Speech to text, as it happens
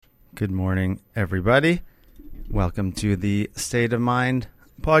Good morning, everybody. Welcome to the State of Mind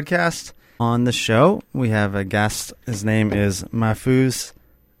podcast. On the show, we have a guest. His name is Mahfouz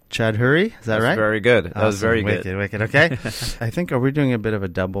Chowdhury. Is that right? Very good. That awesome. was very wicked, good. Wicked. Okay. I think, are we doing a bit of a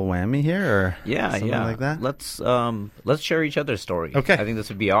double whammy here, or something like that? Let's share each other's story. Okay. I think this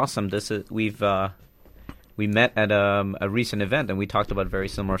would be awesome. We met at a recent event and we talked about very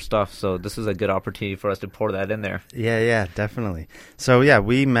similar stuff. So this is a good opportunity for us to pour that in there. Yeah, definitely. So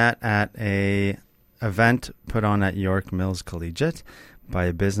we met at a event put on at York Mills Collegiate by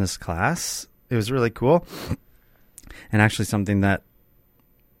a business class. It was really cool. And actually something that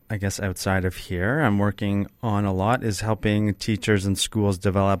I guess outside of here I'm working on a lot is helping teachers and schools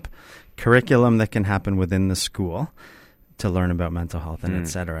develop curriculum that can happen within the school to learn about mental health and et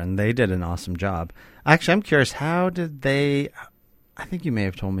cetera. And they did an awesome job. Actually, I'm curious, I think you may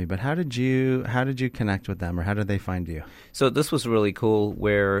have told me, but how did you connect with them, or how did they find you? So this was really cool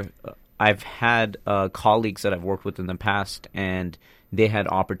where I've had colleagues that I've worked with in the past, and they had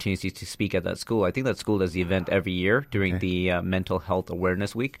opportunities to speak at that school. I think that school does the event every year during the Mental Health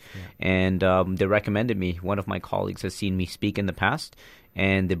Awareness Week. Yeah. And they recommended me. One of my colleagues has seen me speak in the past,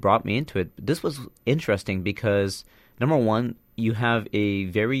 and they brought me into it. This was interesting because, number one, you have a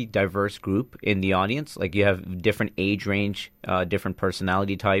very diverse group in the audience. Like, you have different age range, different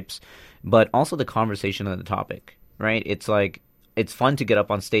personality types, but also the conversation on the topic, right? It's like, it's fun to get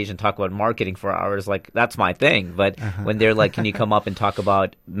up on stage and talk about marketing for hours. Like, that's my thing. But when they're like, can you come up and talk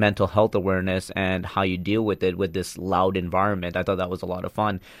about mental health awareness and how you deal with it with this loud environment? I thought that was a lot of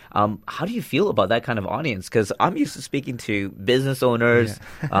fun. How do you feel about that kind of audience? Because I'm used to speaking to business owners,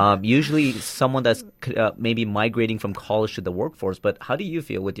 usually someone that's maybe migrating from college to the workforce. But how do you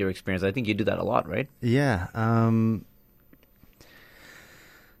feel with your experience? I think you do that a lot, right? Yeah.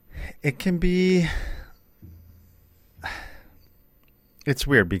 It can be... It's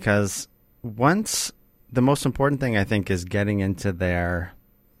weird because the most important thing I think is getting into their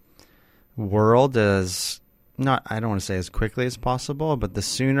world I don't want to say as quickly as possible, but the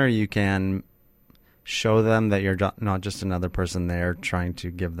sooner you can show them that you're not just another person there trying to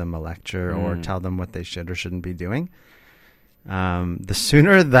give them a lecture or tell them what they should or shouldn't be doing, the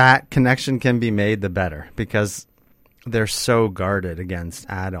sooner that connection can be made, the better, because they're so guarded against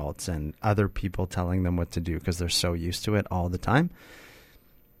adults and other people telling them what to do because they're so used to it all the time.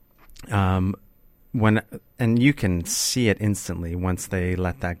 And you can see it instantly once they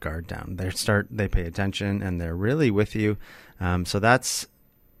let that guard down. They pay attention and they're really with you. So that's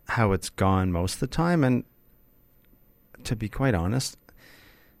how it's gone most of the time. And to be quite honest,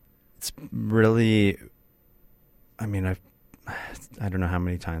 it's really, I don't know how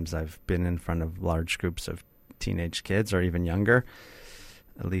many times I've been in front of large groups of teenage kids or even younger,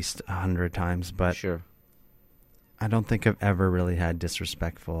 at least 100 times, but sure. I don't think I've ever really had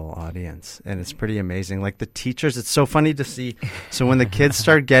disrespectful audience, and it's pretty amazing. Like the teachers, it's so funny to see. So when the kids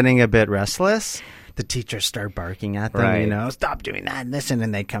start getting a bit restless, the teachers start barking at them, right. Stop doing that and listen,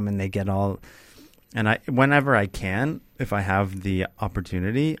 and they come and they get all. And whenever I can, if I have the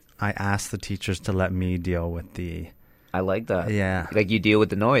opportunity, I ask the teachers to let me deal with the. I like that. Yeah. Like, you deal with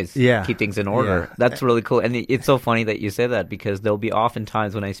the noise. Yeah. Keep things in order. Yeah. That's really cool. And it's so funny that you say that, because there'll be often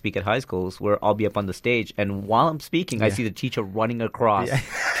times when I speak at high schools where I'll be up on the stage, and while I'm speaking, I see the teacher running across,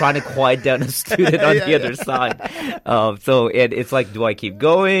 trying to quiet down a student on the other side. So it's like, do I keep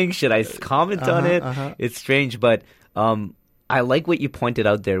going? Should I comment on it? It's strange, but I like what you pointed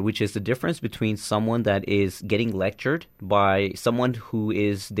out there, which is the difference between someone that is getting lectured by someone who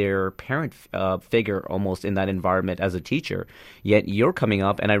is their parent figure almost in that environment as a teacher, yet you're coming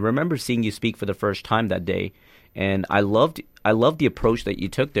up. And I remember seeing you speak for the first time that day, and I loved the approach that you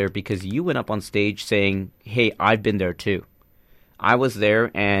took there, because you went up on stage saying, hey, I've been there too. I was there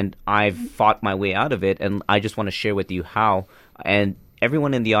and I've fought my way out of it, and I just want to share with you how. And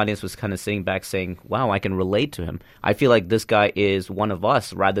everyone in the audience was kind of sitting back saying, wow, I can relate to him. I feel like this guy is one of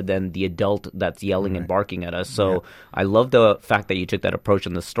us rather than the adult that's yelling and barking at us. So I love the fact that you took that approach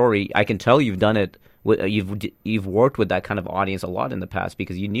in the story. I can tell you've done it. You've worked with that kind of audience a lot in the past,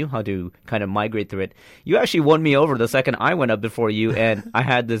 because you knew how to kind of migrate through it. You actually won me over the second I went up before you, and I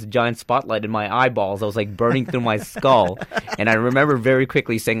had this giant spotlight in my eyeballs. I was like burning through my skull. And I remember very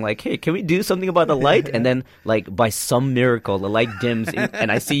quickly saying like, hey, can we do something about the light? And then like by some miracle, the light dims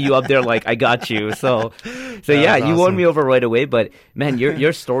and I see you up there like, I got you. So yeah, you won me over right away. But man,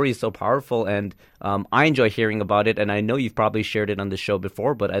 your story is so powerful, and I enjoy hearing about it, and I know you've probably shared it on the show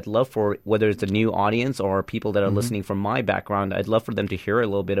before, but I'd love for, whether it's a new audience or people that are listening from my background, I'd love for them to hear a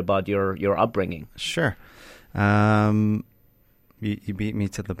little bit about your upbringing. Sure. You beat me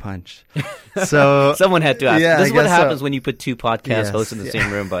to the punch. So someone had to ask. Yeah, This is what happens so. when you put two podcast hosts in the Yes,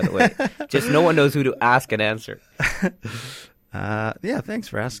 same room, by the way. Just no one knows who to ask and answer. Yeah, thanks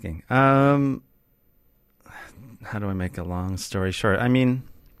for asking. How do I make a long story short? I mean,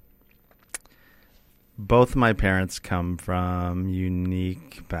 both my parents come from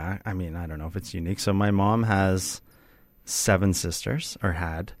unique I don't know if it's unique. So my mom has 7 sisters, or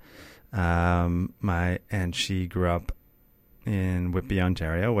had. And she grew up in Whitby,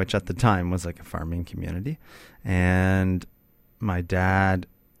 Ontario, which at the time was like a farming community. And my dad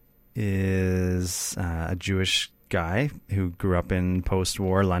is a Jewish guy who grew up in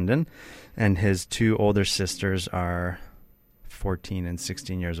post-war London, and his 2 older sisters are 14 and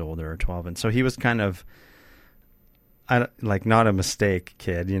 16 years older, or 12. And so he was kind of not a mistake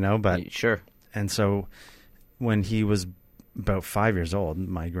kid, but sure. And so when he was about 5 years old,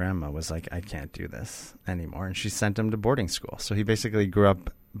 my grandma was like, I can't do this anymore. And she sent him to boarding school. So he basically grew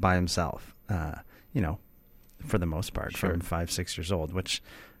up by himself, for the most part, sure. from 5, 6 years old, which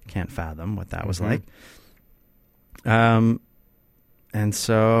I can't fathom what that was Mm-hmm. like. And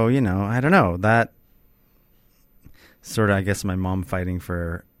so, I don't know, that sort of, I guess my mom fighting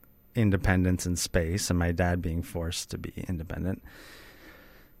for independence and space and my dad being forced to be independent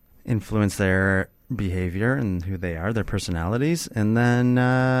influence their behavior and who they are, their personalities. And then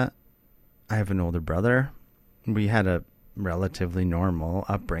I have an older brother. We had a relatively normal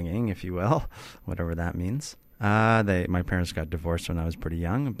upbringing, if you will, whatever that means. My parents got divorced when I was pretty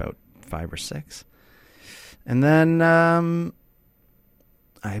young, about 5 or 6. And then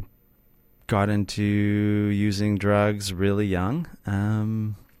I got into using drugs really young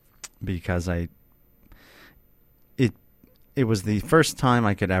because it was the first time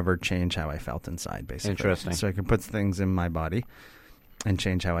I could ever change how I felt inside, basically. Interesting. So I could put things in my body and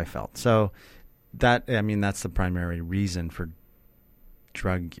change how I felt. So that's the primary reason for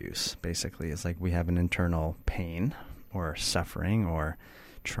drug use, basically, is like we have an internal pain or suffering or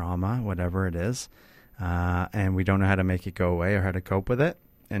trauma, whatever it is, and we don't know how to make it go away or how to cope with it.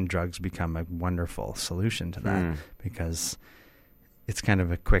 And drugs become a wonderful solution to that because it's kind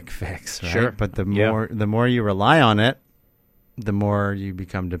of a quick fix, right? Sure. But the more you rely on it, the more you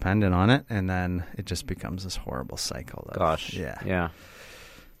become dependent on it, and then it just becomes this horrible cycle. Yeah.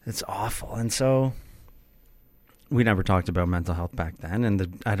 It's awful. And so we never talked about mental health back then.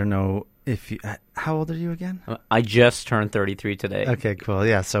 And I don't know if you, how old are you again? I just turned 33 today. Okay, cool.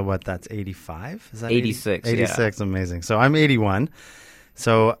 Yeah. So that's 85? Is that 86? 86. Yeah. Amazing. So I'm 81.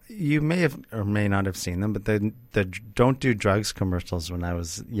 So you may have or may not have seen them, but the don't do drugs commercials when I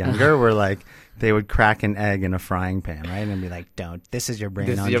was younger were like they would crack an egg in a frying pan, right? And be like, "Don't. This is your brain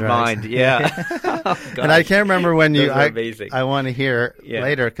This on is your drugs." mind. Yeah. Oh, and I can't remember when you. Amazing. I want to hear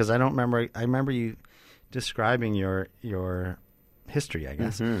later because I don't remember. I remember you describing your history. I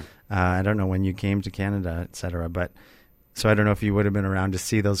guess I don't know when you came to Canada, etc. But. So I don't know if you would have been around to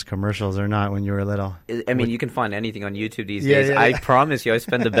see those commercials or not when you were little. I mean, you can find anything on YouTube these days. Yeah. I promise you, I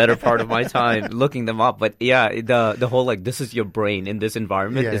spend the better part of my time looking them up. But yeah, the whole this is your brain in this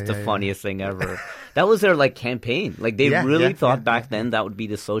environment is the funniest thing ever. That was their campaign. They really thought back then that would be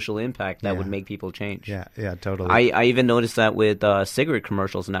the social impact that would make people change. Yeah, totally. I even noticed that with cigarette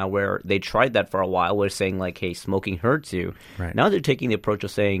commercials now, where they tried that for a while, where saying hey, smoking hurts you. Right. Now they're taking the approach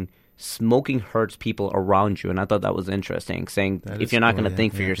of saying, smoking hurts people around you. And I thought that was interesting, saying if you're not going to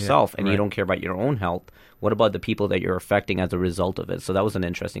think for yourself and you don't care about your own health, what about the people that you're affecting as a result of it? So that was an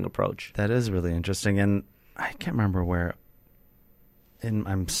interesting approach. That is really interesting. And I can't remember where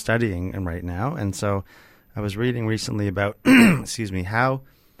I'm studying right now. And so I was reading recently about, how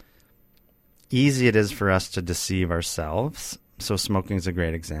easy it is for us to deceive ourselves. So smoking is a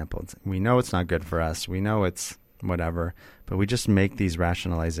great example. We know it's not good for us. We know it's whatever, but we just make these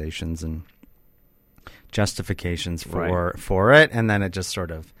rationalizations and justifications for it, and then it just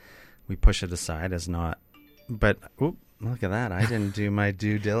sort of we push it aside as not. But look at that! I didn't do my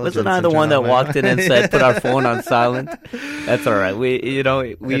due diligence. Wasn't I the one that walked in and said, "Put our phone on silent"? That's all right.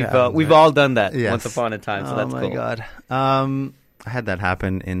 We've all done that once upon a time. So that's cool. Oh my God! I had that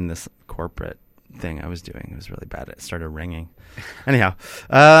happen in this corporate thing I was doing. It was really bad. It started ringing. Anyhow.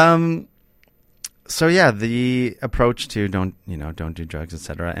 So yeah, the approach to don't do drugs,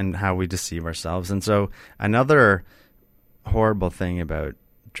 etc., and how we deceive ourselves. And so another horrible thing about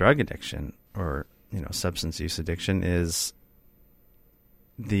drug addiction or substance use addiction is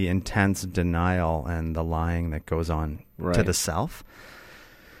the intense denial and the lying that goes on to the self.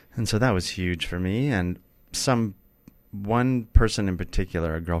 And so that was huge for me. And one person in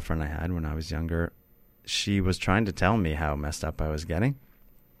particular, a girlfriend I had when I was younger, she was trying to tell me how messed up I was getting.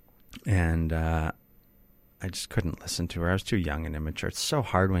 And I just couldn't listen to her. I was too young and immature. It's so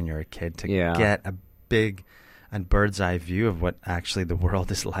hard when you're a kid to Yeah. get a big and bird's eye view of what actually the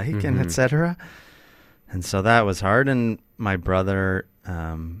world is like, and etc. And so that was hard. And my brother,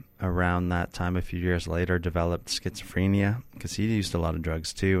 around that time, a few years later, developed schizophrenia because he used a lot of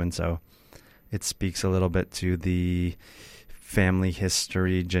drugs too. And so it speaks a little bit to the family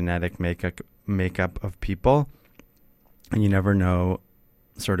history, genetic makeup of people. And you never know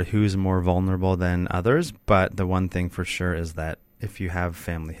sort of who's more vulnerable than others. But the one thing for sure is that if you have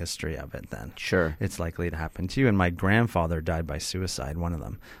family history of it, then Sure. it's likely to happen to you. And my grandfather died by suicide, one of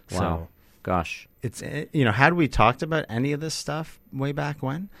them. Wow. So Gosh. it's, had we talked about any of this stuff way back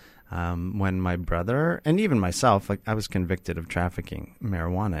when my brother and even myself, like I was convicted of trafficking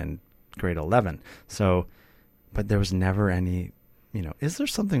marijuana in grade 11. So, but there was never any, is there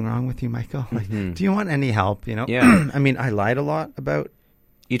something wrong with you, Michael? Like, do you want any help? Yeah. I mean, I lied a lot about.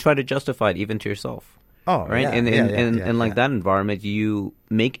 You try to justify it even to yourself. Oh, right. Yeah, and like that environment, you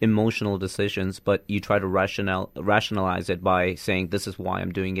make emotional decisions, but you try to rationalize it by saying, this is why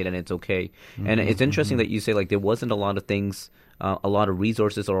I'm doing it and it's okay. And it's interesting that you say like there wasn't a lot of things, a lot of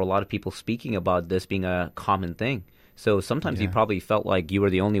resources or a lot of people speaking about this being a common thing. So sometimes you probably felt like you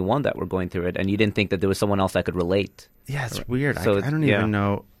were the only one that were going through it and you didn't think that there was someone else that could relate. Yeah, it's weird. So I don't even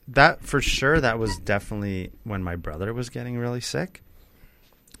know. That for sure, that was definitely when my brother was getting really sick.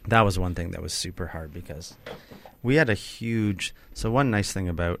 That was one thing that was super hard because we had so one nice thing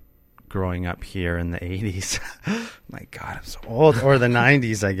about growing up here in the 80s, my God, I'm so old, or the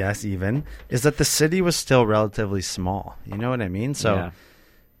 90s, I guess even, is that the city was still relatively small. You know what I mean? So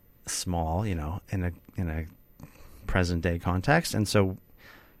small, in a present day context. And so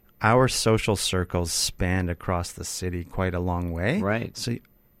our social circles spanned across the city quite a long way. Right. So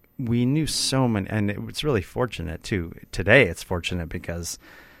we knew so many, and it's really fortunate too. Today it's fortunate because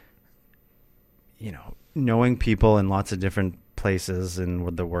knowing people in lots of different places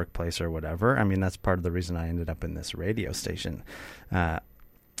in the workplace or whatever. I mean, that's part of the reason I ended up in this radio station,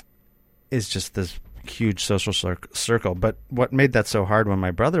 is just this huge social circle. But what made that so hard when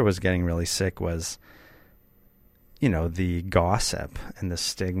my brother was getting really sick was, the gossip and the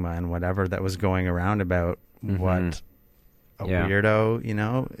stigma and whatever that was going around about what a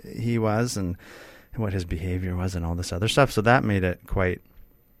weirdo, he was and what his behavior was and all this other stuff. So that made it quite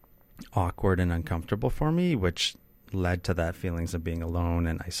awkward and uncomfortable for me, which led to that feelings of being alone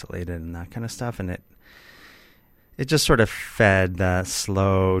and isolated and that kind of stuff. And it just sort of fed that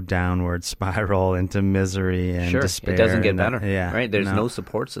slow downward spiral into misery and despair. It doesn't get better. Right? There's no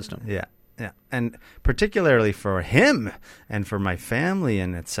support system. Yeah. Yeah. And particularly for him and for my family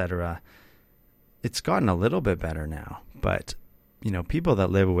and et cetera, it's gotten a little bit better now. But, people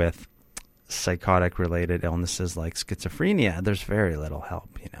that live with psychotic related illnesses like schizophrenia, there's very little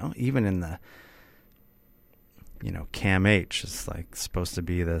help, even in the, CAMH is like supposed to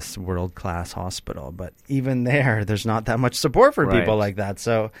be this world-class hospital, but even there's not that much support for people like that.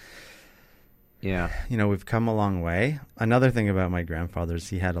 So, we've come a long way. Another thing about my grandfather is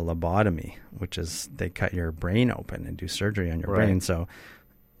he had a lobotomy, which is they cut your brain open and do surgery on your brain. So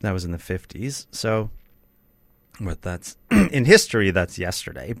that was in the 50s. So that's in history, that's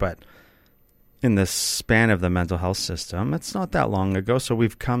yesterday, but in the span of the mental health system, it's not that long ago. So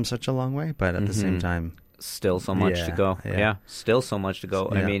we've come such a long way, but at the same time, still so much to go. Yeah, still so much to go.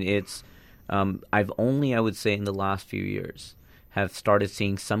 I mean, it's I've only, I would say, in the last few years have started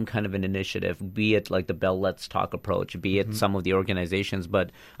seeing some kind of an initiative, be it like the Bell Let's Talk approach, be it some of the organizations. But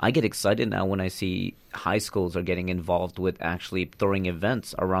I get excited now when I see high schools are getting involved with actually throwing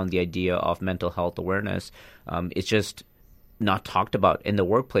events around the idea of mental health awareness. It's just not talked about in the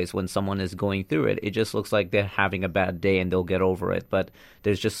workplace when someone is going through it. It just looks like they're having a bad day and they'll get over it. But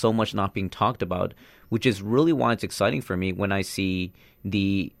there's just so much not being talked about, which is really why it's exciting for me when I see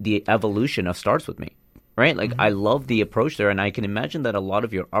the evolution of Starts With Me, right? Like I love the approach there, and I can imagine that a lot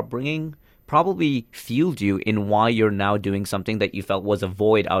of your upbringing probably fueled you in why you're now doing something that you felt was a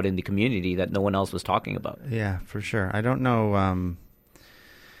void out in the community that no one else was talking about. Yeah, for sure. I don't know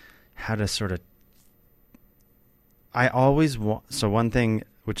how to sort of I always so one thing,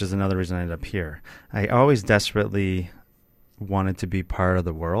 which is another reason I ended up here, I always desperately wanted to be part of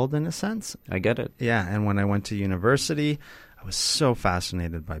the world in a sense. I get it. Yeah, and when I went to university, I was so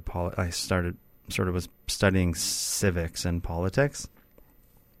fascinated by I was studying civics and politics.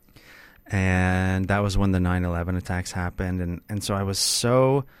 And that was when the 9/11 attacks happened, and so I was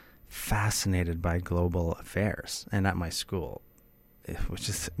so fascinated by global affairs. And at my school, which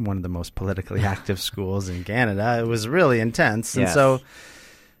is one of the most politically active schools in Canada, it was really intense. And so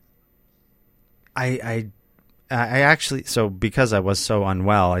I I actually, so because I was so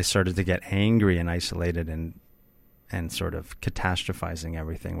unwell, I started to get angry and isolated and sort of catastrophizing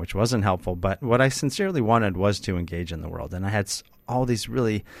everything, which wasn't helpful. But what I sincerely wanted was to engage in the world. And I had all these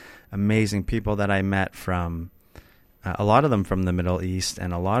really amazing people that I met from, a lot of them from the Middle East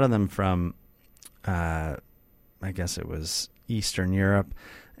and a lot of them from, I guess it was Eastern Europe.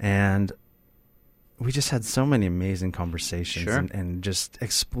 And we just had so many amazing conversations and just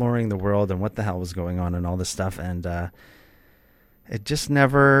exploring the world and what the hell was going on and all this stuff. And it just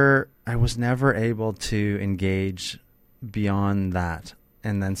I was never able to engage beyond that.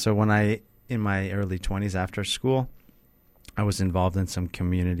 And then so when in my early 20s after school, I was involved in some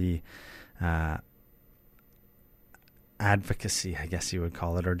community advocacy, I guess you would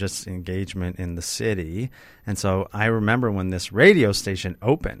call it, or just engagement in the city. And so I remember when this radio station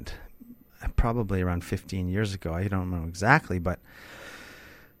opened, probably around 15 years ago. I don't know exactly, but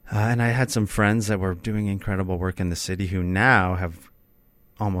and I had some friends that were doing incredible work in the city who now have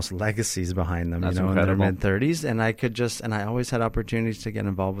almost legacies behind them, That's in incredible. their mid-30s. And I always had opportunities to get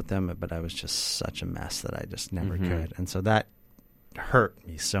involved with them, but I was just such a mess that I just never could. And so that hurt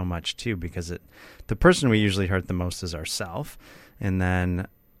me so much too, because the person we usually hurt the most is ourselves. And then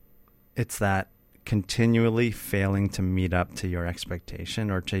it's that continually failing to meet up to your expectation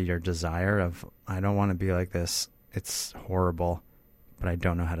or to your desire of, I don't want to be like this. It's horrible, but I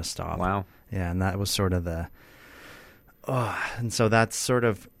don't know how to stop. Wow. Yeah. And that was sort of and so that's sort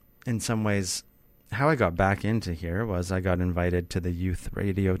of in some ways how I got back into here was I got invited to the youth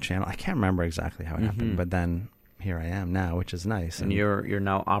radio channel. I can't remember exactly how it happened, but then here I am now, which is nice. And you're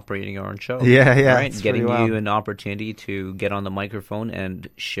now operating your own show. Yeah, right? Getting you an opportunity to get on the microphone and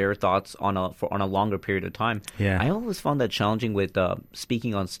share thoughts on a longer period of time. Yeah. I always found that challenging with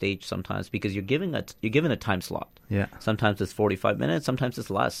speaking on stage sometimes, because you're given a time slot. Yeah. Sometimes it's 45 minutes, sometimes it's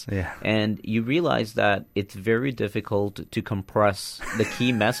less. Yeah. And you realize that it's very difficult to compress the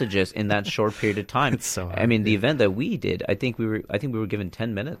key messages in that short period of time. It's so hard. I mean, the event that we did, I think we were given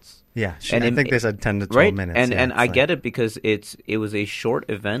 10 minutes. Yeah, And I think they said 10 to 12 right? minutes. And I get it, because it was a short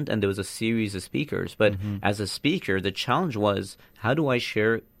event and there was a series of speakers. But as a speaker, the challenge was, how do I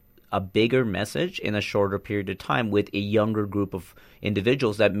share a bigger message in a shorter period of time with a younger group of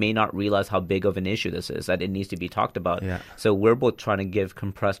individuals that may not realize how big of an issue this is, that it needs to be talked about. Yeah. So we're both trying to give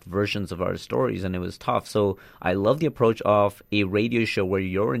compressed versions of our stories, and it was tough. So I love the approach of a radio show where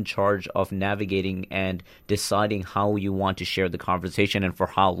you're in charge of navigating and deciding how you want to share the conversation and for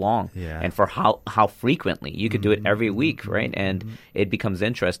how long and for how frequently. You could do it every week, right? And it becomes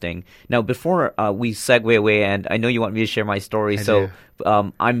interesting. Now, before we segue away, and I know you want me to share my story,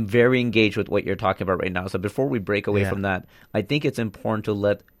 I'm very engaged with what you're talking about right now. So before we break away from that, I think it's important to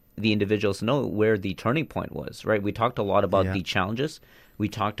let the individuals know where the turning point was, right? We talked a lot about the challenges. We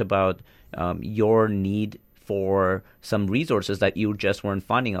talked about your need for some resources that you just weren't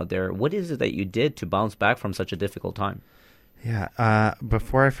finding out there. What is it that you did to bounce back from such a difficult time? Yeah.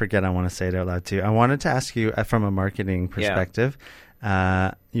 Before I forget, I want to say it out loud too. I wanted to ask you from a marketing perspective,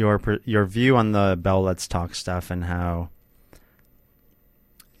 your view on the Bell Let's Talk stuff and how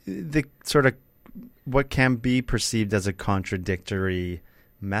the sort of what can be perceived as a contradictory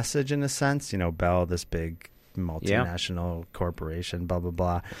message in a sense, Bell, this big multinational corporation, blah,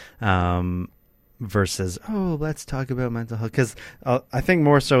 blah, blah, versus, let's talk about mental health. Because I think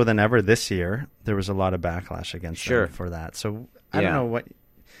more so than ever this year, there was a lot of backlash against them for that. So I don't know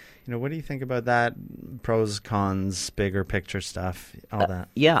what do you think about that? Pros, cons, bigger picture stuff, all that.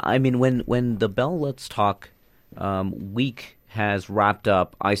 Yeah, I mean, when the Bell Let's Talk week has wrapped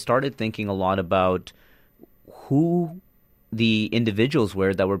up, I started thinking a lot about who the individuals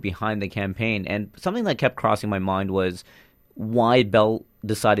were that were behind the campaign. And something that kept crossing my mind was why Bell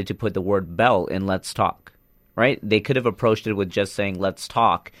decided to put the word Bell in Let's Talk, right? They could have approached it with just saying Let's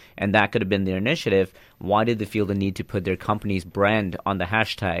Talk, and that could have been their initiative. Why did they feel the need to put their company's brand on the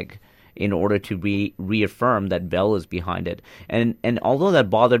hashtag in order to reaffirm that Bell is behind it? And although that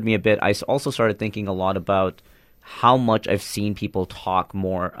bothered me a bit, I also started thinking a lot about how much I've seen people talk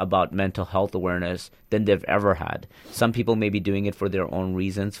more about mental health awareness than they've ever had. Some people may be doing it for their own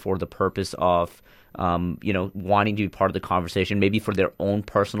reasons, for the purpose of, wanting to be part of the conversation, maybe for their own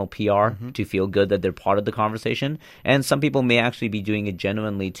personal PR to feel good that they're part of the conversation. And some people may actually be doing it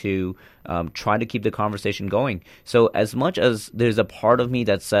genuinely to try to keep the conversation going. So as much as there's a part of me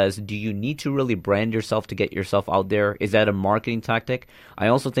that says, do you need to really brand yourself to get yourself out there? Is that a marketing tactic? I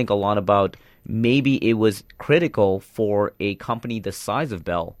also think a lot about maybe it was critical for a company the size of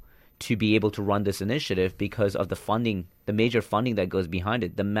Bell to be able to run this initiative because of the funding, the major funding that goes behind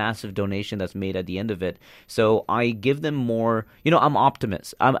it, the massive donation that's made at the end of it. So I give them more. I'm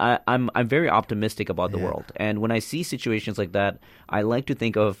optimist. I'm very optimistic about the world, and when I see situations like that, I like to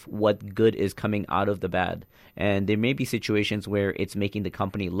think of what good is coming out of the bad. And there may be situations where it's making the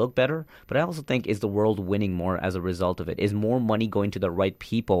company look better, but I also think, is the world winning more as a result of it? Is more money going to the right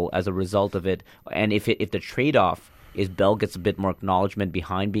people as a result of it? And if the trade-off is Bell gets a bit more acknowledgement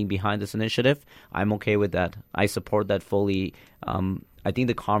behind being behind this initiative, I'm okay with that. I support that fully. I think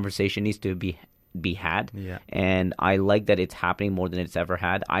the conversation needs to be had, and I like that it's happening more than it's ever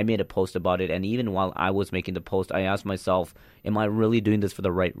had. I made a post about it, and even while I was making the post, I asked myself, am I really doing this for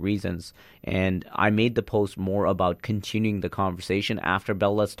the right reasons? And I made the post more about continuing the conversation after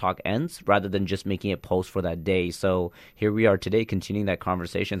Bell Let's Talk ends, rather than just making a post for that day. So here we are today, continuing that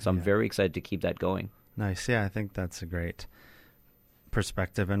conversation. So I'm very excited to keep that going. Nice. Yeah, I think that's a great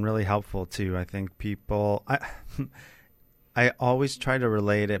perspective and really helpful too. I think people, I always try to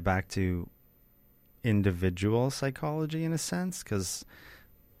relate it back to individual psychology in a sense, because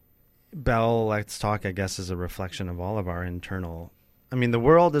Bell Let's Talk, I guess, is a reflection of all of our internal. I mean, the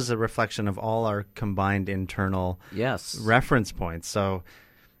world is a reflection of all our combined internal reference points. So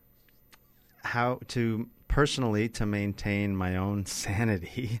how to personally to maintain my own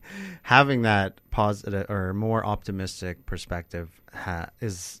sanity, having that positive or more optimistic perspective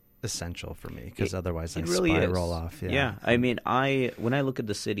is essential for me, because otherwise I really spiral off. Yeah. I mean, when I look at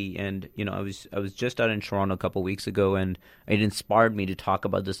the city, and I was just out in Toronto a couple of weeks ago, and it inspired me to talk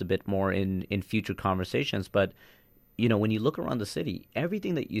about this a bit more in future conversations. But when you look around the city,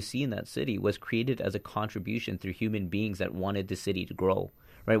 everything that you see in that city was created as a contribution through human beings that wanted the city to grow.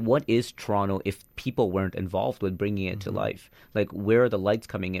 Right? What is Toronto if people weren't involved with bringing it to life? Like, where are the lights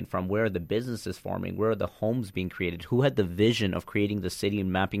coming in from? Where are the businesses forming? Where are the homes being created? Who had the vision of creating the city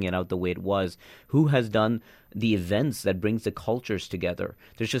and mapping it out the way it was? Who has done the events that brings the cultures together?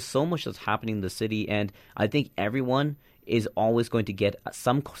 There's just so much that's happening in the city, and I think everyone is always going to get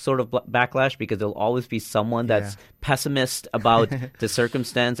some sort of backlash, because there'll always be someone that's pessimist about the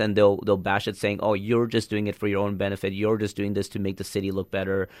circumstance, and they'll bash it, saying, oh, you're just doing it for your own benefit, you're just doing this to make the city look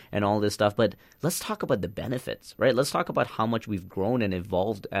better and all this stuff. But let's talk about the benefits, right? Let's talk about how much we've grown and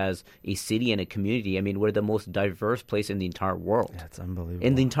evolved as a city and a community. I mean, we're the most diverse place in the entire world. That's unbelievable.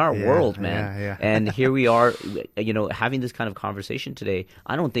 In the entire world, man. And here we are, having this kind of conversation today.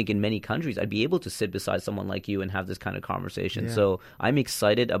 I don't think in many countries I'd be able to sit beside someone like you and have this kind of conversation. So I'm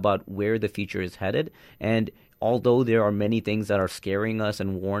excited about where the future is headed. And although there are many things that are scaring us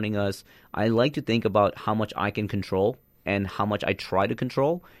and warning us, I like to think about how much I can control and how much I try to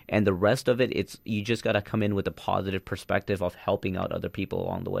control. And the rest of it, you just got to come in with a positive perspective of helping out other people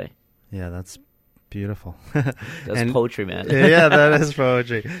along the way. Yeah, that's beautiful. That's poetry, man. Yeah, that is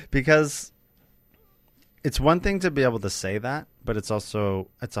poetry. Because it's one thing to be able to say that, but it's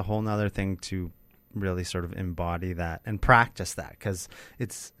a whole nother thing to really sort of embody that and practice that, because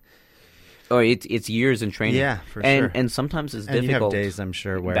it's years in training. Yeah, for sure. And sometimes it's difficult. And you have days, I'm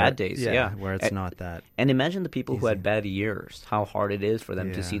sure, where bad days, where it's not that. And imagine the people who had bad years, how hard it is for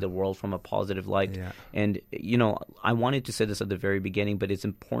them to see the world from a positive light. Yeah. And I wanted to say this at the very beginning, but it's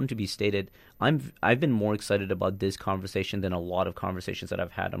important to be stated. I've been more excited about this conversation than a lot of conversations that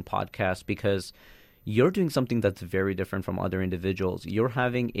I've had on podcasts, because you're doing something that's very different from other individuals. You're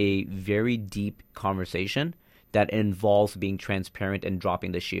having a very deep conversation that involves being transparent and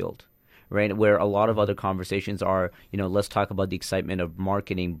dropping the shield, right? Where a lot of other conversations are, let's talk about the excitement of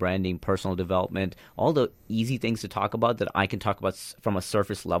marketing, branding, personal development, all the easy things to talk about that I can talk about from a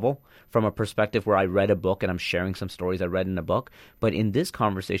surface level, from a perspective where I read a book and I'm sharing some stories I read in a book. But in this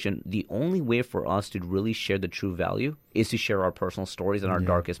conversation, the only way for us to really share the true value is to share our personal stories and our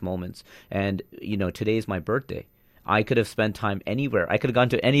darkest moments. And, today is my birthday. I could have spent time anywhere. I could have gone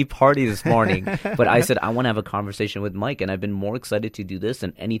to any party this morning, but I said I want to have a conversation with Mike, and I've been more excited to do this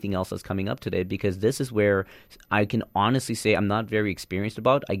than anything else that's coming up today, because this is where I can honestly say I'm not very experienced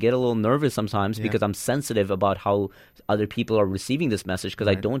about. I get a little nervous sometimes because I'm sensitive about how other people are receiving this message, because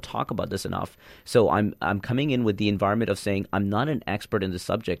I don't talk about this enough. So I'm coming in with the environment of saying I'm not an expert in the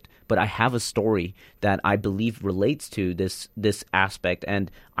subject, but I have a story that I believe relates to this aspect, and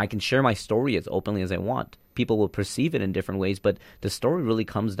I can share my story as openly as I want. People will perceive it in different ways, but the story really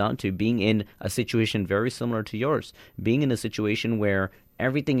comes down to being in a situation very similar to yours, being in a situation where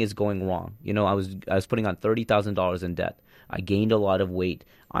everything is going wrong. I was putting on $30,000 in debt. I gained a lot of weight.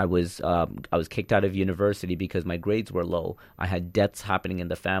 I was kicked out of university because my grades were low. I had debts happening in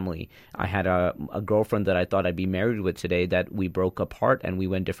the family. I had a girlfriend that I thought I'd be married with today that we broke apart and we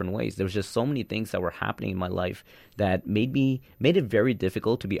went different ways. There was just so many things that were happening in my life that made it very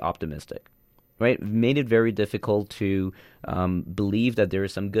difficult to be optimistic. Right, made it very difficult to believe that there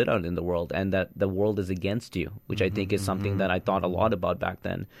is some good out in the world and that the world is against you, which I think is something that I thought a lot about back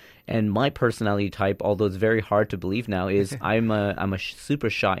then. And my personality type, although it's very hard to believe now, is I'm a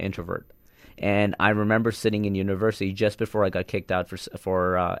super shy introvert. And I remember sitting in university just before I got kicked out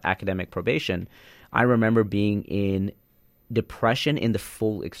for academic probation. I remember being in depression in the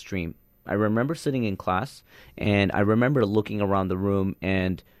full extreme. I remember sitting in class, and I remember looking around the room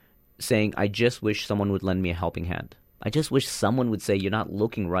and saying, I just wish someone would lend me a helping hand. I just wish someone would say, you're not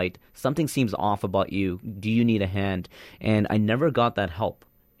looking right. Something seems off about you. Do you need a hand? And I never got that help.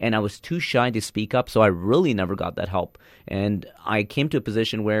 And I was too shy to speak up, so I really never got that help. And I came to a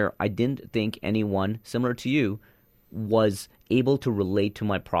position where I didn't think anyone, similar to you, was able to relate to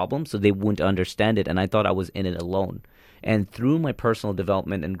my problem, so they wouldn't understand it. And I thought I was in it alone. And through my personal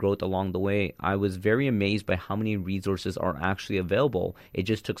development and growth along the way, I was very amazed by how many resources are actually available. It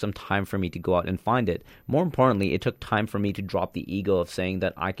just took some time for me to go out and find it. More importantly, it took time for me to drop the ego of saying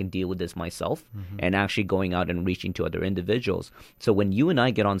that I can deal with this myself and actually going out and reaching to other individuals. So when you and I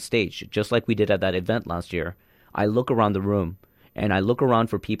get on stage, just like we did at that event last year, I look around the room and I look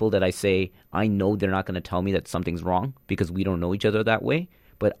around for people that I say, I know they're not going to tell me that something's wrong because we don't know each other that way.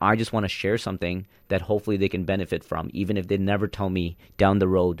 But I just want to share something that hopefully they can benefit from, even if they never tell me down the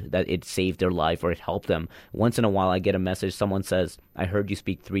road that it saved their life or it helped them. Once in a while, I get a message. Someone says, I heard you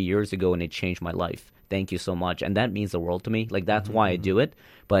speak 3 years ago and it changed my life. Thank you so much. And that means the world to me. Like, that's why I do it.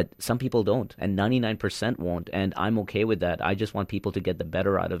 But some people don't, and 99% won't. And I'm okay with that. I just want people to get the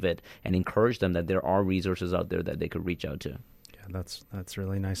better out of it and encourage them that there are resources out there that they could reach out to. Yeah, that's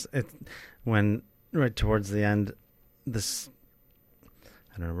really nice. When right towards the end, this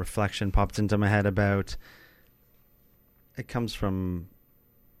reflection popped into my head about, it comes from,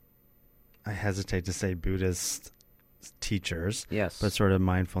 I hesitate to say Buddhist teachers, yes, but sort of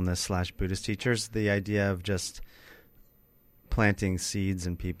mindfulness / Buddhist teachers, the idea of just planting seeds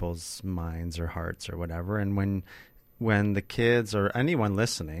in people's minds or hearts or whatever. And when the kids or anyone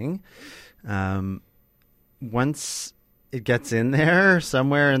listening, once it gets in there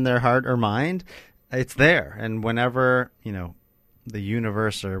somewhere in their heart or mind, it's there. And whenever, the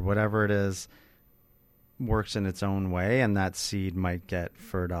universe or whatever it is works in its own way, and that seed might get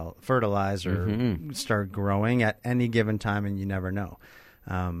fertilized or start growing at any given time, and you never know.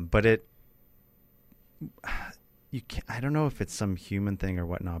 But I don't know if it's some human thing or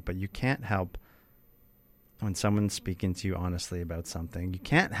whatnot, but you can't help when someone's speaking to you honestly about something. You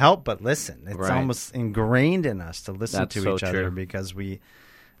can't help but listen. It's almost ingrained in us to listen to each other because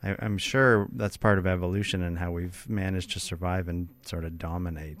I'm sure that's part of evolution and how we've managed to survive and sort of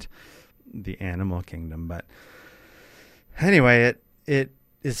dominate the animal kingdom. But anyway, it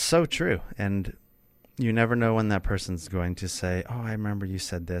is so true. And you never know when that person's going to say, oh, I remember you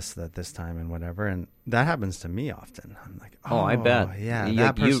said this at this time and whatever. And that happens to me often. I'm like, oh, I bet. Yeah,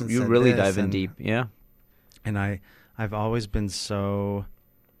 that person you said really this, dive in deep. Yeah. And I've always been so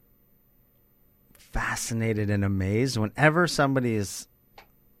fascinated and amazed whenever somebody is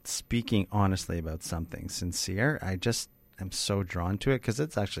speaking honestly about something sincere. I just am so drawn to it because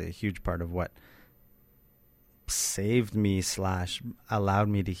it's actually a huge part of what saved me / allowed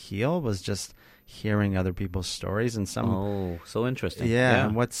me to heal was just hearing other people's stories and so interesting. Yeah.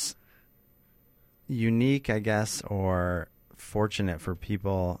 And what's unique, I guess, or fortunate for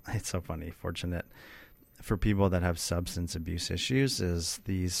people, it's so funny, fortunate for people that have substance abuse issues is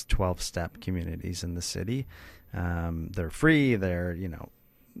these 12-step communities in the city. They're free. They're,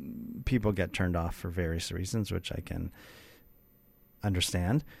 people get turned off for various reasons, which I can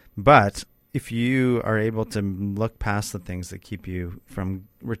understand. But if you are able to look past the things that keep you from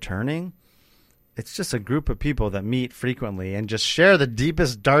returning, it's just a group of people that meet frequently and just share the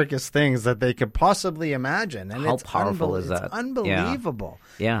deepest, darkest things that they could possibly imagine. And how powerful is that? It's unbelievable.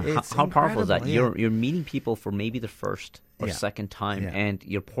 Yeah. How powerful is that? Yeah. You're meeting people for maybe the first or second time, and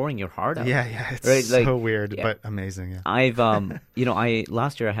you're pouring your heart out. Yeah. It's so weird, but amazing. Yeah. I've,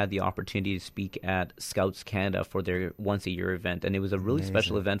 last year I had the opportunity to speak at Scouts Canada for their once-a-year event, and it was a really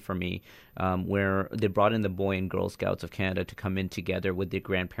special event for me, where they brought in the Boy and Girl Scouts of Canada to come in together with their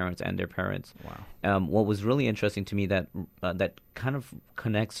grandparents and their parents. Wow. What was really interesting to me that kind of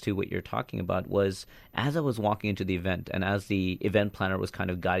connects to what you're talking about was as I was walking into the event and as the event planner was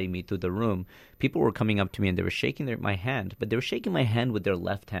kind of guiding me through the room, people were coming up to me and they were shaking my hand, but they were shaking my hand with their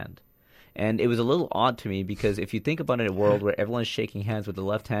left hand. And it was a little odd to me because if you think about it, a world where everyone's shaking hands with the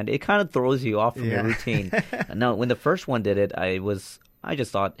left hand, it kind of throws you off from your routine. Now, when the first one did it, I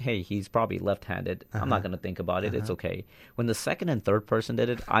just thought, hey, he's probably left-handed. I'm not going to think about it. It's okay. When the second and third person did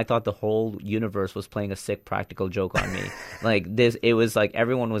it, I thought the whole universe was playing a sick practical joke on me. It was like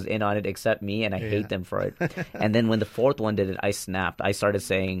everyone was in on it except me, and I hate them for it. And then when the fourth one did it, I snapped. I started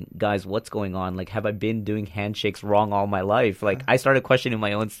saying, guys, what's going on? Like, have I been doing handshakes wrong all my life? Like, I started questioning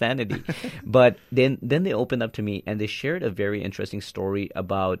my own sanity. But then they opened up to me, and they shared a very interesting story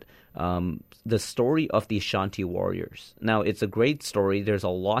about the story of the Ashanti warriors. Now, it's a great story. There's a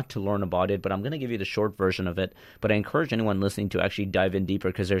lot to learn about it, but I'm going to give you the short version of it. But I encourage anyone listening to actually dive in deeper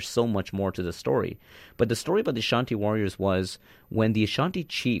because there's so much more to the story. But the story about the Ashanti warriors was when the Ashanti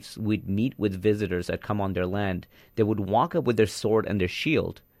chiefs would meet with visitors that come on their land, they would walk up with their sword and their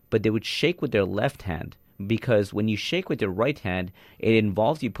shield, but they would shake with their left hand because when you shake with your right hand, it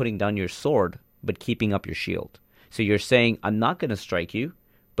involves you putting down your sword but keeping up your shield. So you're saying, I'm not going to strike you,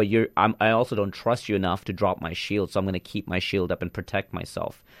 but I also don't trust you enough to drop my shield, so I'm going to keep my shield up and protect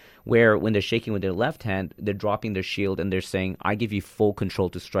myself. Where when they're shaking with their left hand, they're dropping their shield and they're saying, I give you full control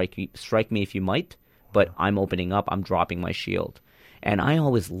to strike me if you might, but I'm opening up, I'm dropping my shield. And I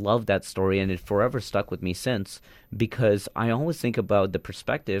always loved that story, and it forever stuck with me since, because I always think about the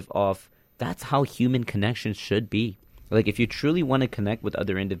perspective of that's how human connections should be. Like, if you truly want to connect with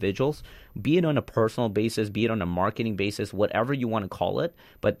other individuals, be it on a personal basis, be it on a marketing basis, whatever you want to call it,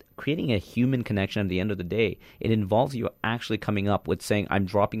 but creating a human connection at the end of the day, it involves you actually coming up with saying, I'm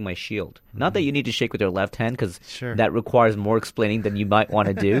dropping my shield. Mm-hmm. Not that you need to shake with your left hand, because that requires more explaining than you might want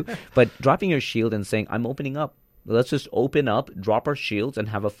to do, but dropping your shield and saying, I'm opening up. Let's just open up, drop our shields, and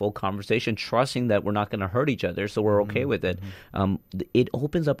have a full conversation, trusting that we're not going to hurt each other, so we're okay with it. It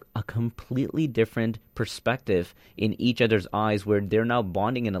opens up a completely different perspective in each other's eyes, where they're now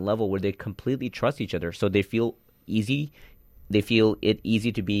bonding in a level where they completely trust each other. So they feel easy. They feel it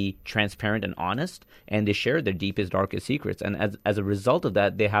easy to be transparent and honest, and they share their deepest, darkest secrets. And as a result of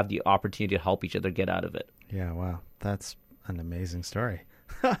that, they have the opportunity to help each other get out of it. Yeah, wow. That's an amazing story.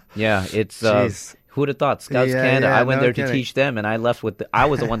 Yeah, it's who would have thought? Scouts Canada. I went there to teach them, and I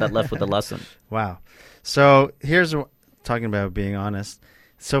was the one that left with the lesson. Wow. So here's talking about being honest.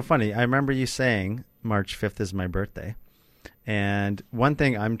 So funny. I remember you saying March 5th is my birthday, and one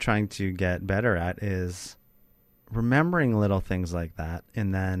thing I'm trying to get better at is remembering little things like that,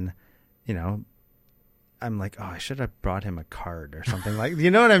 and then, I'm like, oh, I should have brought him a card or something like,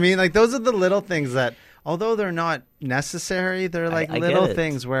 you know what I mean? Like, those are the little things that, although they're not necessary, they're like little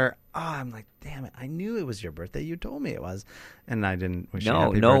things where, I'm like, damn it, I knew it was your birthday. You told me it was, and I didn't wish you happy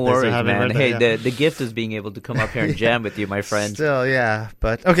birthday. No worries, man. Birthday, hey, the gift is being able to come up here and jam with you, my friend. Still, yeah,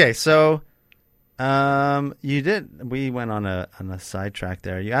 but okay. So, we went on a sidetrack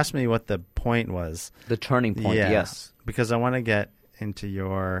there. You asked me what the point was. The turning point, yes. Because I want to get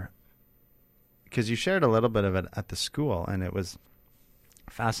into because you shared a little bit of it at the school, and it was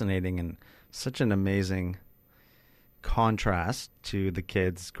fascinating and such an amazing contrast to the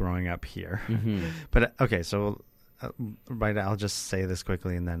kids growing up here. Mm-hmm. But okay, so I'll just say this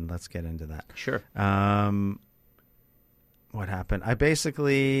quickly, and then let's get into that. Sure. What happened?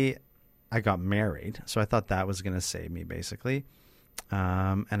 I got married, so I thought that was going to save me, basically.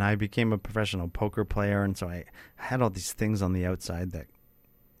 And I became a professional poker player, and so I had all these things on the outside that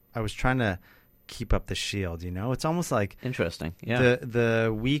I was trying to keep up the shield. It's almost like interesting. Yeah.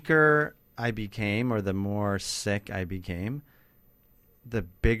 The weaker I became, or the more sick I became, the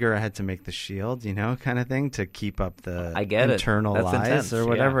bigger I had to make the shield, kind of thing, to keep up the internal lies intense, or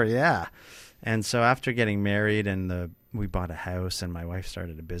whatever. Yeah. And so after getting married and we bought a house and my wife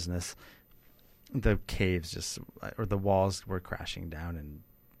started a business, the caves or the walls were crashing down, and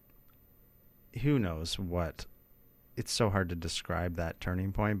who knows what. It's so hard to describe that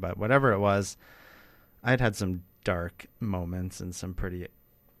turning point, but whatever it was, I'd had some dark moments and some pretty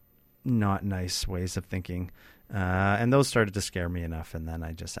not nice ways of thinking. And those started to scare me enough, and then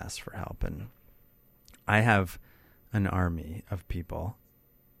I just asked for help. And I have an army of people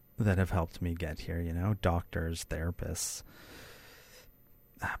that have helped me get here, doctors, therapists,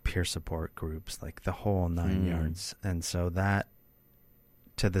 peer support groups, like the whole 9 yards. And so that,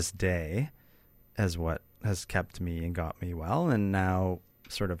 to this day, is what has kept me and got me well. And now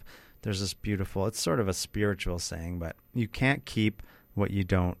there's this beautiful, it's sort of a spiritual saying, but you can't keep what you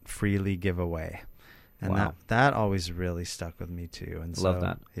don't freely give away. And that always really stuck with me too. And so, love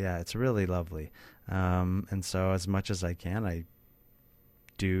that. Yeah, it's really lovely. And so as much as I can, I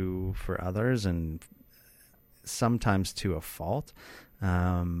do for others, and sometimes to a fault.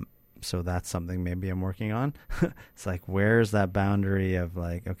 So that's something maybe I'm working on. It's like, where's that boundary of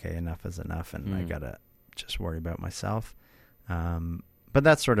like, okay, enough is enough, and I gotta just worry about myself. But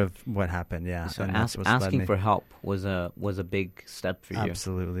that's sort of what happened, yeah. So And asking for help was a big step for you.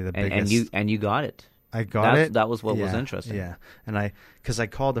 Absolutely, the and, biggest. and you got it. I got it. That was what was interesting. Yeah, and because I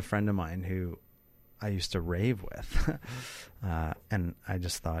called a friend of mine who I used to rave with, and I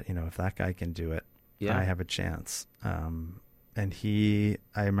just thought, if that guy can do it, I have a chance. And I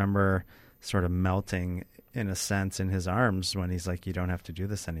remember sort of melting in a sense in his arms when he's like, "You don't have to do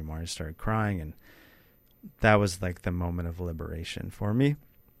this anymore." I started crying, and that was like the moment of liberation for me.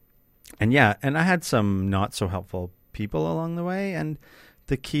 And and I had some not so helpful people along the way, and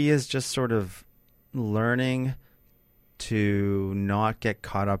the key is just sort of learning to not get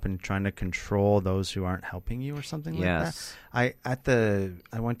caught up in trying to control those who aren't helping you or something like that.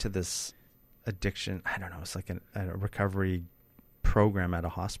 I went to this addiction, I don't know, it's like a recovery program at a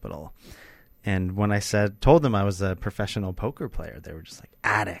hospital. And when I told them I was a professional poker player, they were just like,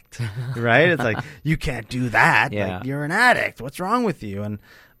 addict, right? It's like, you can't do that. Yeah. Like, you're an addict. What's wrong with you? And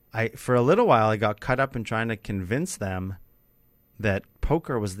for a little while, I got caught up in trying to convince them that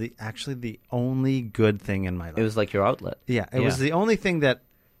poker was actually the only good thing in my life. It was like your outlet. Yeah, it was the only thing that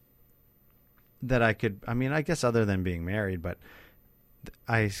I could, I guess other than being married, but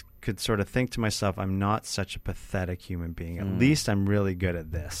I could sort of think to myself, I'm not such a pathetic human being. At least I'm really good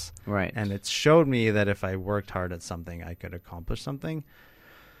at this. Right. And it showed me that if I worked hard at something, I could accomplish something.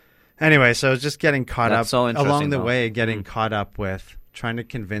 Anyway, so I was just getting caught up along the way, getting caught up with trying to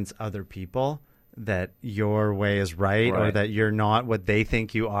convince other people that your way is right, or that you're not what they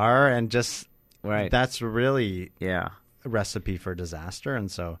think you are. And just, that's really a recipe for disaster.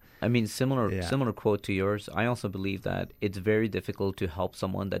 And so, similar quote to yours. I also believe that it's very difficult to help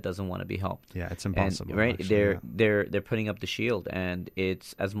someone that doesn't want to be helped. Yeah, it's impossible. And, actually, they're putting up the shield, and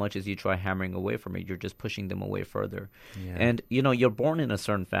it's as much as you try hammering away from it, you're just pushing them away further. Yeah. And you're born in a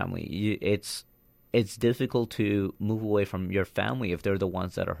certain family. It's difficult to move away from your family if they're the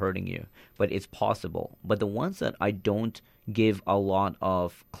ones that are hurting you, but it's possible. But the ones that I don't give a lot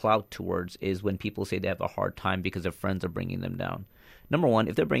of clout towards is when people say they have a hard time because their friends are bringing them down. Number one,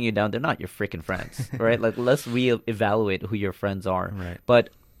 if they're bringing you down, they're not your freaking friends, right? Like, let's reevaluate who your friends are. Right.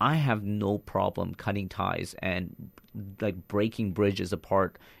 But I have no problem cutting ties and like breaking bridges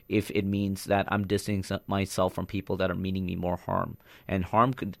apart if it means that I'm distancing myself from people that are meaning me more harm. And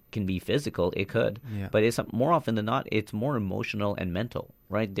harm can be physical, it could, but it's more often than not, it's more emotional and mental,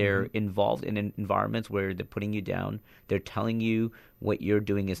 right? They're involved in environments where they're putting you down. They're telling you what you're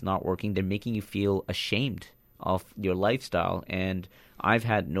doing is not working. They're making you feel ashamed of your lifestyle. And I've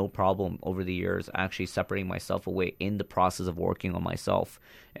had no problem over the years actually separating myself away in the process of working on myself.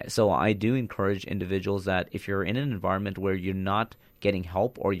 So I do encourage individuals that if you're in an environment where you're not getting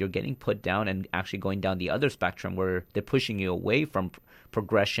help, or you're getting put down and actually going down the other spectrum where they're pushing you away from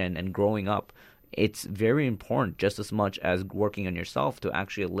progression and growing up, it's very important, just as much as working on yourself, to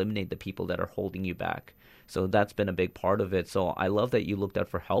actually eliminate the people that are holding you back. So that's been a big part of it. So I love that you looked out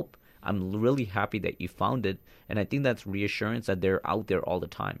for help. I'm really happy that you found it, and I think that's reassurance that they're out there all the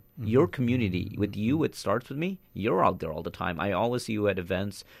time. Your community, with you, it starts with me. You're out there all the time. I always see you at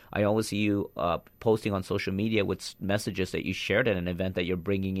events. I always see you posting on social media with messages that you shared at an event that you're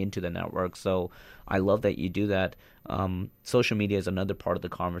bringing into the network. So I love that you do that. Social media is another part of the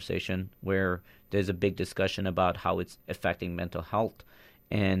conversation where there's a big discussion about how it's affecting mental health.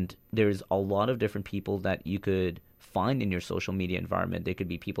 And there's a lot of different people that you could find in your social media environment. They could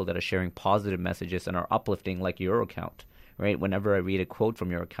be people that are sharing positive messages and are uplifting, like your account, right? Whenever I read a quote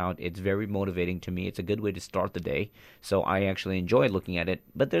from your account, it's very motivating to me. It's a good way to start the day. So I actually enjoy looking at it.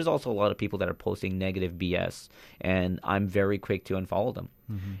 But there's also a lot of people that are posting negative BS, and I'm very quick to unfollow them.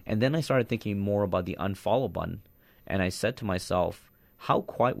 And then I started thinking more about the unfollow button. And I said to myself, how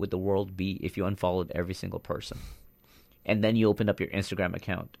quiet would the world be if you unfollowed every single person? And then you opened up your Instagram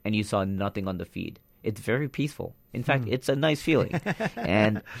account and you saw nothing on the feed. It's very peaceful. In fact, it's a nice feeling.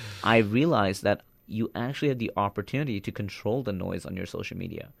 And I realized that you actually have the opportunity to control the noise on your social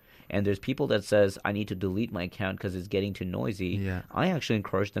media. And there's people that says, I need to delete my account because it's getting too noisy. Yeah. I actually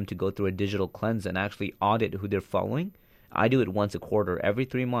encourage them to go through a digital cleanse and actually audit who they're following. I do it once a quarter, every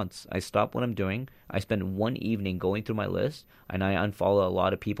 3 months. I stop what I'm doing. I spend one evening going through my list, and I unfollow a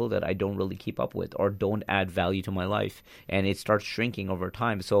lot of people that I don't really keep up with or don't add value to my life. And it starts shrinking over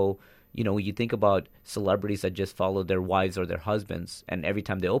time. So, you think about celebrities that just follow their wives or their husbands, and every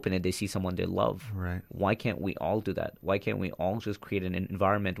time they open it, they see someone they love. Right. Why can't we all do that? Why can't we all just create an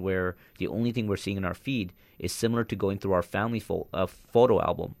environment where the only thing we're seeing in our feed is similar to going through our family photo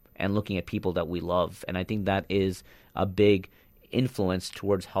album and looking at people that we love? And I think that is a big influence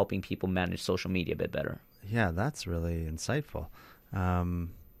towards helping people manage social media a bit better. Yeah, that's really insightful.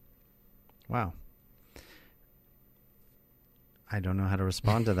 Wow. I don't know how to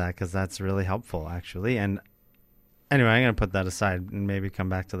respond to that because that's really helpful, actually. And anyway, I'm going to put that aside and maybe come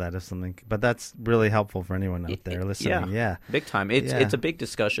back to that if something. But that's really helpful for anyone out there listening. Yeah, big time. It's a big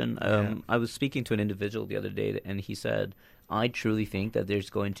discussion. I was speaking to an individual the other day, and he said, I truly think that there's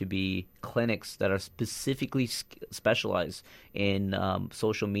going to be clinics that are specifically specialized in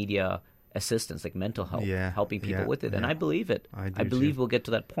social media assistance, like mental health, helping people with it. And I believe it. I believe we'll get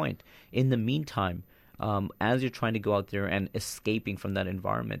to that point. In the meantime, as you're trying to go out there and escaping from that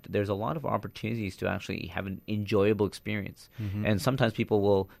environment, there's a lot of opportunities to actually have an enjoyable experience. Mm-hmm. And sometimes people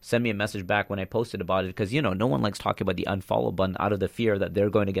will send me a message back when I posted about it because, no one likes talking about the unfollow button out of the fear that they're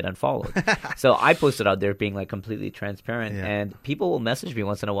going to get unfollowed. So I posted out there being like completely transparent, and people will message me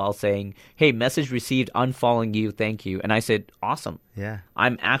once in a while saying, hey, message received, unfollowing you, thank you. And I said, awesome. Yeah.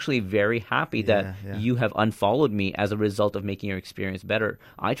 I'm actually very happy that you have unfollowed me as a result of making your experience better.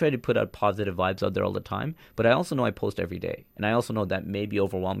 I try to put out positive vibes out there all the time, but I also know I post every day. And I also know that may be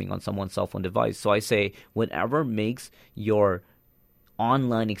overwhelming on someone's cell phone device. So I say, whatever makes your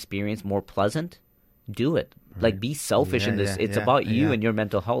online experience more pleasant, do it. Right. Like, be selfish in this. It's about you and your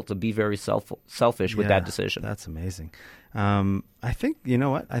mental health, so be very selfish with that decision. That's amazing. I think, you know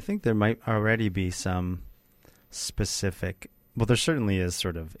what? I think there might already be some specific... Well, there certainly is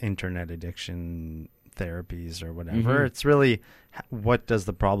sort of internet addiction therapies or whatever. Mm-hmm. It's really what does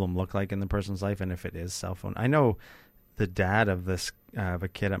the problem look like in the person's life, and if it is cell phone. I know the dad of a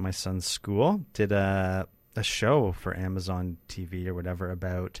kid at my son's school did a show for Amazon TV or whatever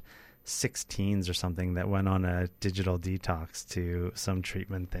about 16s or something that went on a digital detox to some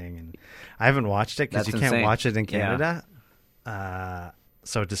treatment thing. And I haven't watched it because you can't watch it in Canada. Yeah.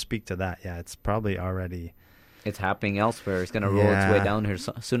 So to speak to that, it's probably already... It's happening elsewhere. It's going to roll its way down here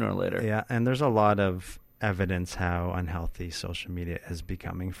sooner or later. Yeah, and there's a lot of evidence how unhealthy social media is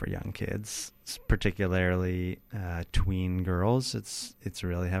becoming for young kids, particularly tween girls. It's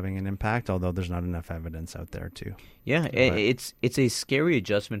really having an impact, although there's not enough evidence out there too. Yeah, it's a scary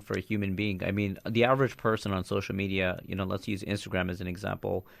adjustment for a human being. I mean, the average person on social media, let's use Instagram as an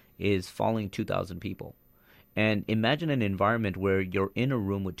example, is following 2,000 people. And imagine an environment where you're in a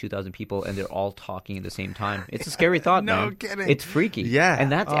room with 2,000 people and they're all talking at the same time. It's a scary thought, man. No kidding. It's freaky. Yeah. And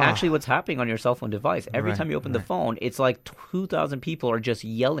that's actually what's happening on your cell phone device. Every time you open the phone, it's like 2,000 people are just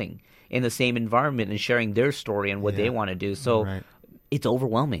yelling in the same environment and sharing their story and what they want to do. So it's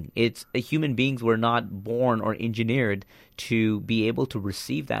overwhelming. Human beings were not born or engineered to be able to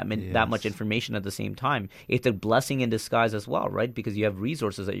receive that much information at the same time. It's a blessing in disguise as well, right? Because you have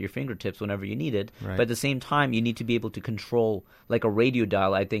resources at your fingertips whenever you need it. Right. But at the same time, you need to be able to control, like a radio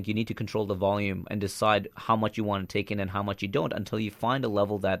dial, I think you need to control the volume and decide how much you want to take in and how much you don't until you find a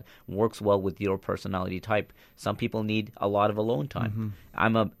level that works well with your personality type. Some people need a lot of alone time. Mm-hmm.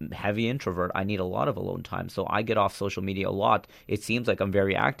 I'm a heavy introvert. I need a lot of alone time. So I get off social media a lot. It seems like I'm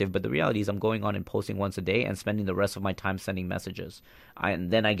very active, but the reality is I'm going on and posting once a day and spending the rest of my time sending messages.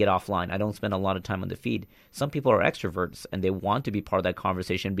 And then I get offline. I don't spend a lot of time on the feed. Some people are extroverts and they want to be part of that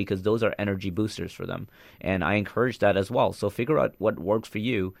conversation because those are energy boosters for them. And I encourage that as well. So figure out what works for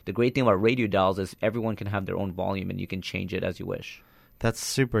you. The great thing about radio dials is everyone can have their own volume and you can change it as you wish. That's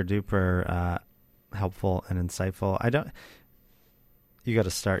super duper helpful and insightful. You got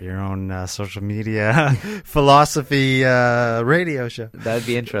to start your own social media philosophy radio show. That'd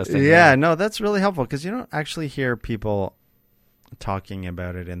be interesting. Yeah, no, that's really helpful because you don't actually hear people talking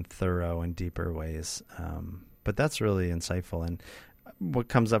about it in thorough and deeper ways. But that's really insightful. And what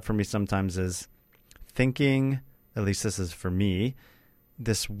comes up for me sometimes is thinking, at least this is for me,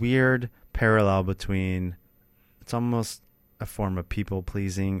 this weird parallel between it's almost a form of people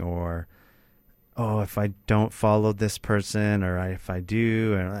pleasing or if I don't follow this person or if I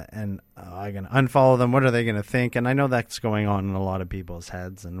do and I'm going to unfollow them, what are they going to think? And I know that's going on in a lot of people's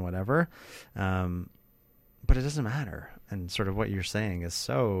heads and whatever. But it doesn't matter. And sort of what you're saying is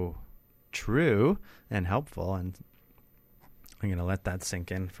so true and helpful. And I'm going to let that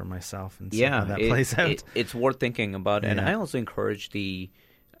sink in for myself and see how that plays out. It's worth thinking about. And I also encourage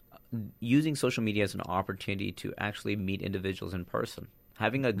using social media as an opportunity to actually meet individuals in person.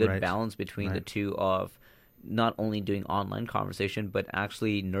 Having a good balance between the two of not only doing online conversation, but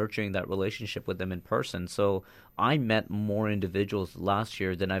actually nurturing that relationship with them in person. So I met more individuals last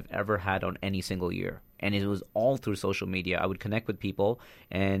year than I've ever had on any single year. And it was all through social media. I would connect with people,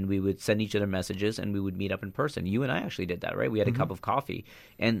 and we would send each other messages, and we would meet up in person. You and I actually did that, right? We had a cup of coffee.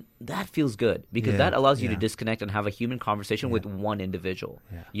 And that feels good because that allows you to disconnect and have a human conversation with one individual.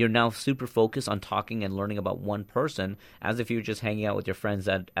 Yeah. You're now super focused on talking and learning about one person as if you're just hanging out with your friends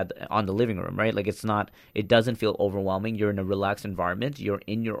on the living room, right? Like it doesn't feel overwhelming. You're in a relaxed environment. You're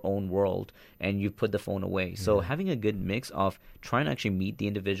in your own world, and you've put the phone away. So having a good mix of trying to actually meet the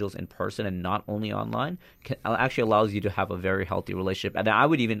individuals in person and not only online actually allows you to have a very healthy relationship. And I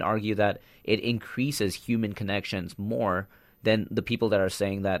would even argue that it increases human connections more than the people that are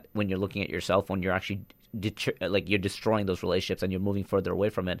saying that when you're looking at your cell phone, you're actually you're destroying those relationships and you're moving further away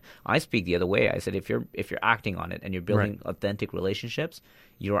from it. I speak the other way. I said if you're acting on it and you're building authentic relationships,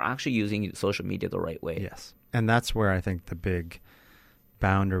 you're actually using social media the right way. Yes, and that's where I think the big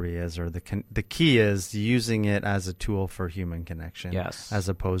boundary is, or the key is using it as a tool for human connection, as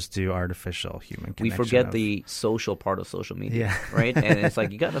opposed to artificial human connection. We forget the social part of social media, right? And it's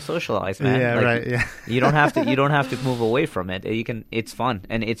like you got to socialize, man. You don't have to move away from it. It's fun,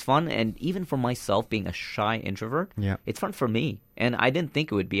 and even for myself, being a shy introvert, it's fun for me. And I didn't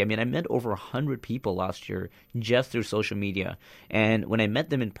think it would be. I mean, I met over 100 people last year just through social media. And when I met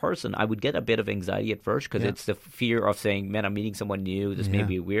them in person, I would get a bit of anxiety at first because it's the fear of saying, man, I'm meeting someone new. This may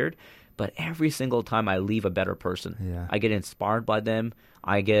be weird. But every single time I leave a better person. Yeah. I get inspired by them.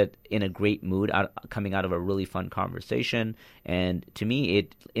 I get in a great mood coming out of a really fun conversation. And to me,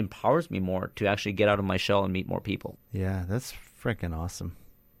 it empowers me more to actually get out of my shell and meet more people. Yeah, that's freaking awesome.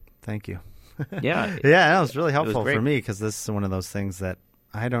 Thank you. Yeah, that was really helpful for me because this is one of those things that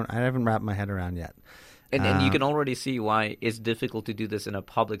I haven't wrapped my head around yet. And you can already see why it's difficult to do this in a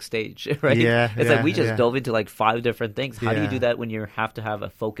public stage, right? It's like we just dove into like 5 different things. How do you do that when you have to have a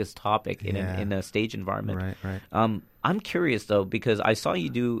focused topic in a stage environment? Right. I'm curious though because I saw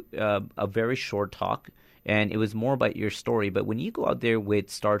you do a very short talk. And it was more about your story. But when you go out there with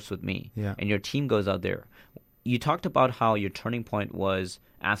Starts With Me and your team goes out there, you talked about how your turning point was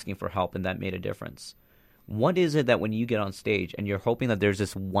asking for help and that made a difference. What is it that when you get on stage and you're hoping that there's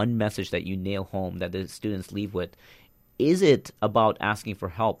this one message that you nail home that the students leave with, is it about asking for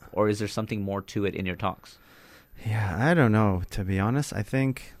help or is there something more to it in your talks? Yeah, I don't know, to be honest. I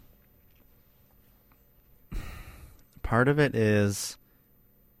think part of it is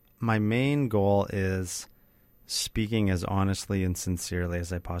my main goal is speaking as honestly and sincerely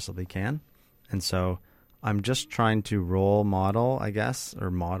as I possibly can. And so I'm just trying to role model, I guess,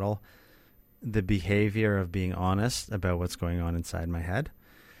 or model the behavior of being honest about what's going on inside my head.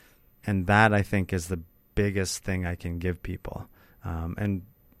 And that, I think, is the biggest thing I can give people. And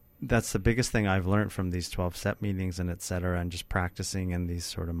that's the biggest thing I've learned from these 12-step meetings and et cetera, and just practicing in these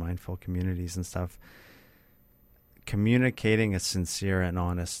sort of mindful communities and stuff. Communicating a sincere and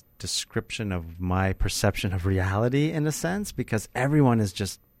honest description of my perception of reality, in a sense, because everyone is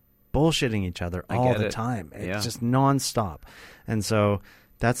just bullshitting each other all the time. It's just nonstop. And so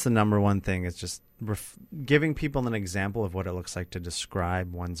that's the number one thing, is just giving people an example of what it looks like to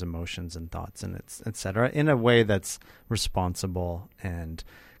describe one's emotions and thoughts and et cetera in a way that's responsible and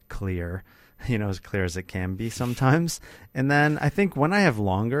clear, as clear as it can be sometimes. And then I think when I have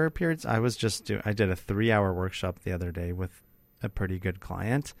longer periods, I did a 3-hour workshop the other day with a pretty good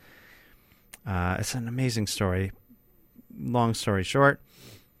client. It's an amazing story. Long story short,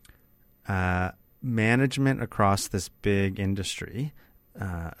 management across this big industry,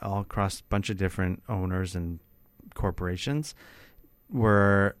 all across a bunch of different owners and corporations,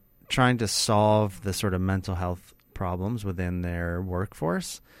 were trying to solve the sort of mental health problems within their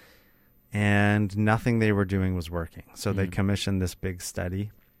workforce, and nothing they were doing was working. So they commissioned this big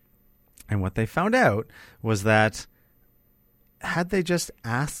study, and what they found out was that had they just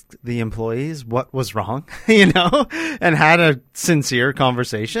asked the employees what was wrong, and had a sincere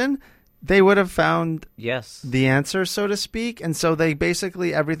conversation, they would have found the answer, so to speak. And so they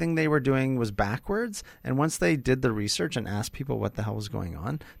basically, everything they were doing was backwards. And once they did the research and asked people what the hell was going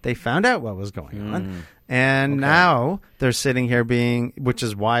on, they found out what was going on. And now they're sitting here which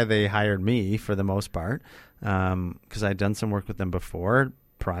is why they hired me for the most part, because I'd done some work with them before,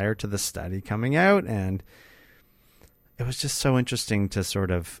 prior to the study coming out. And it was just so interesting to sort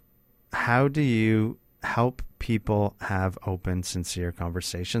of, how do you help people have open, sincere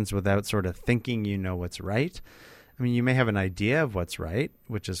conversations without sort of thinking what's right? I mean, you may have an idea of what's right,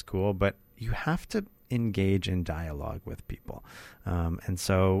 which is cool, but you have to engage in dialogue with people. And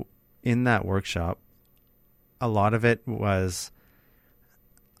so in that workshop, a lot of it was,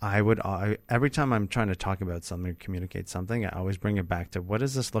 every time I'm trying to talk about something or communicate something, I always bring it back to, what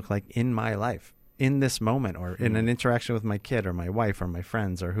does this look like in my life? in this moment or in an interaction with my kid or my wife or my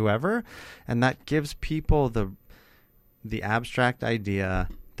friends or whoever. And that gives people the abstract idea,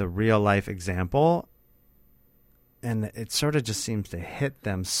 the real life example, and it sort of just seems to hit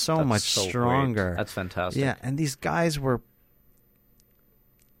them so much stronger. Great. That's fantastic. Yeah, and these guys were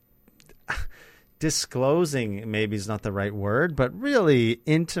disclosing, maybe is not the right word, but really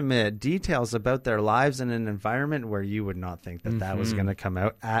intimate details about their lives in an environment where you would not think that was going to come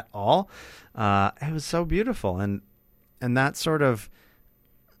out at all. It was so beautiful, and that sort of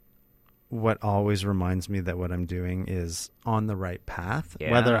what always reminds me that what I'm doing is on the right path.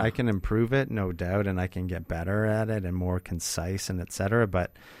 Yeah. Whether I can improve it, no doubt, and I can get better at it and more concise and etc.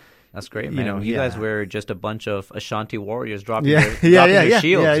 But that's great, man. You guys were just a bunch of Ashanti warriors dropping your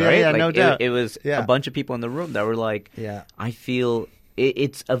shields, right? Yeah, no doubt. It was a bunch of people in the room that were like, I feel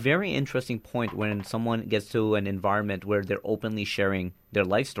it's a very interesting point when someone gets to an environment where they're openly sharing their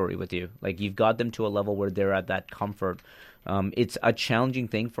life story with you. Like, you've got them to a level where they're at that comfort. It's a challenging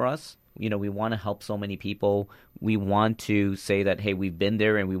thing for us. We want to help so many people. We want to say that, hey, we've been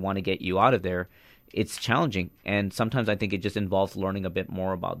there and we want to get you out of there. It's challenging, and sometimes I think it just involves learning a bit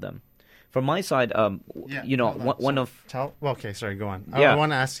more about them. From my side, okay, sorry, go on. I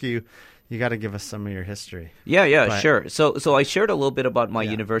want to ask you. You got to give us some of your history. Sure. So I shared a little bit about my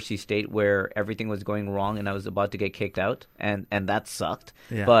university state where everything was going wrong and I was about to get kicked out, and that sucked.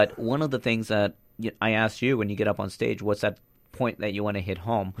 Yeah. But one of the things that I asked you when you get up on stage, what's that point that you want to hit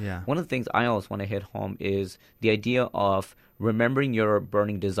home? Yeah. One of the things I always want to hit home is the idea of remembering your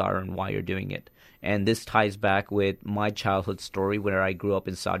burning desire and why you're doing it. And this ties back with my childhood story where I grew up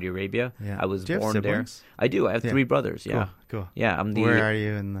in Saudi Arabia. Yeah. I was do you born have there. I do. I have 3 brothers. Yeah. Cool. Yeah. Where are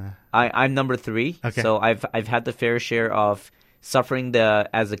you in the? I'm number 3. Okay. So I've had the fair share of suffering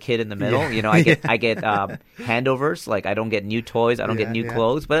as a kid in the middle. I get handovers. Like, I don't get new toys. I don't get new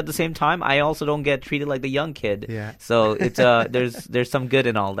clothes. But at the same time, I also don't get treated like the young kid. Yeah. So it's there's some good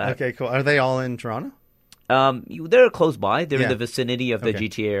in all that. Okay. Cool. Are they all in Toronto? They're close by. They're in the vicinity of the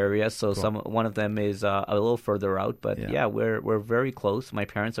GTA area. So one of them is a little further out. But we're very close. My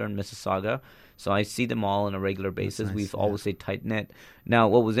parents are in Mississauga, so I see them all on a regular basis. Nice, we've always stayed tight knit. Now,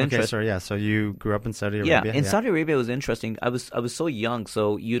 what was interesting? So you grew up in Saudi Arabia. Yeah, in Saudi Arabia, it was interesting. I was so young,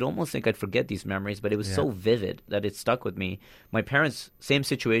 so you'd almost think I'd forget these memories, but it was so vivid that it stuck with me. My parents, same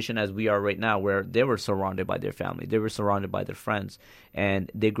situation as we are right now, where they were surrounded by their family, they were surrounded by their friends,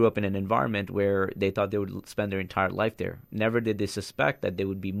 and they grew up in an environment where they thought they would spend their entire life there. Never did they suspect that they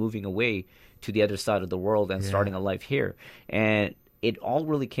would be moving away to the other side of the world and starting a life here. And it all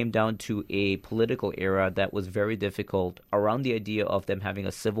really came down to a political era that was very difficult around the idea of them having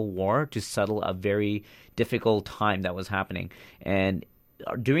a civil war to settle a very difficult time that was happening. And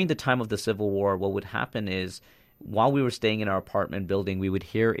during the time of the Civil War, what would happen is, while we were staying in our apartment building, we would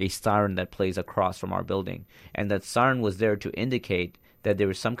hear a siren that plays across from our building. And that siren was there to indicate that there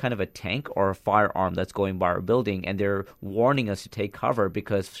was some kind of a tank or a firearm that's going by our building, and they're warning us to take cover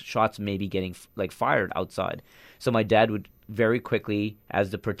because shots may be getting fired outside. So my dad would very quickly, as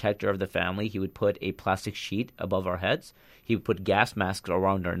the protector of the family, he would put a plastic sheet above our heads. He would put gas masks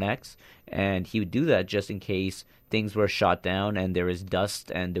around our necks, and he would do that just in case things were shot down and there was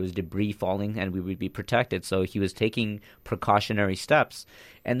dust and there was debris falling and we would be protected. So he was taking precautionary steps.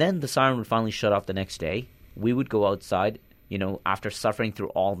 And then the siren would finally shut off the next day. We would go outside. After suffering through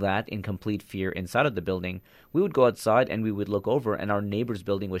all that in complete fear inside of the building, we would go outside and we would look over, and our neighbor's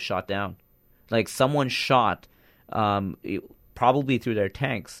building was shot down. Like, someone shot, probably through their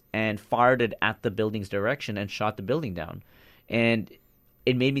tanks, and fired it at the building's direction and shot the building down. And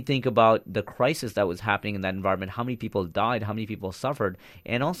it made me think about the crisis that was happening in that environment, how many people died, how many people suffered,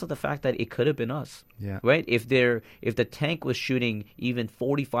 and also the fact that it could have been us. Yeah. Right? If the tank was shooting even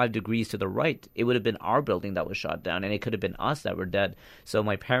 45 degrees to the right, it would have been our building that was shot down, and it could have been us that were dead. So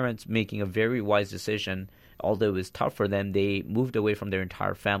my parents, making a very wise decision, although it was tough for them, they moved away from their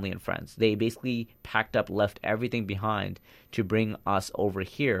entire family and friends. They basically packed up, left everything behind to bring us over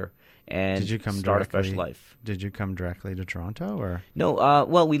here and start a fresh life. Did you come directly to Toronto, or? No,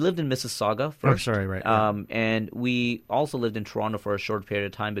 well, we lived in Mississauga first. Oh, sorry, right. And we also lived in Toronto for a short period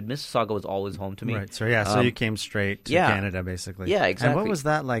of time, but Mississauga was always home to me. Right, so you came straight to Canada, basically. Yeah, exactly. And what was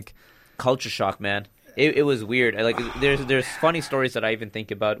that like? Culture shock, man. It was weird. There's funny stories that I even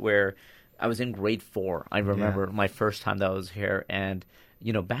think about where I was in grade 4. I remember my first time that I was here, and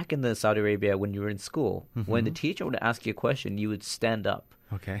back in the Saudi Arabia, when you were in school, when the teacher would ask you a question, you would stand up.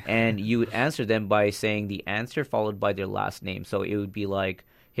 Okay. And you would answer them by saying the answer followed by their last name. So it would be like,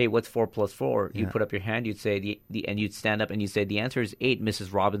 hey, what's 4 plus 4? You Yeah. put up your hand, you'd say and you'd stand up and you'd say, the answer is 8,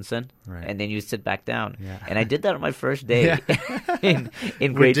 Mrs. Robinson. Right. And then you'd sit back down. Yeah. And I did that on my first day in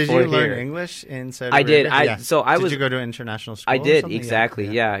Wait, grade did 4 you learn here. English in Saudi I did. Arabia? Did you go to international school? I or did, something? exactly.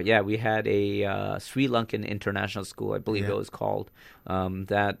 Yeah. We had a Sri Lankan international school, I believe it was called,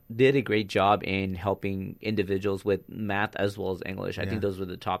 that did a great job in helping individuals with math as well as English. I think those were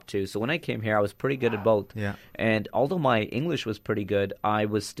the top two. So when I came here, I was pretty good at both. Yeah. And although my English was pretty good, I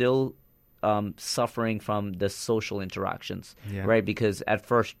was still suffering from the social interactions, right? Because at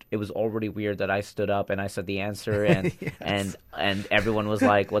first it was already weird that I stood up and I said the answer, and and everyone was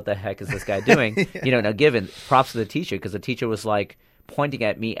like, "What the heck is this guy doing?" Now given props to the teacher, because the teacher was like pointing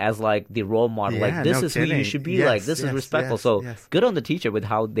at me as like the role model, like this is who you should be, like this is respectful. So good on the teacher with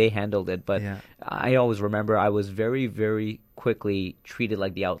how they handled it. But I always remember I was very, very quickly treated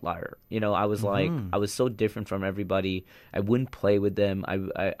like the outlier. I was like, I was so different from everybody. I wouldn't play with them.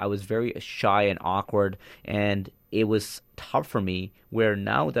 I was very shy and awkward, and it was tough for me, where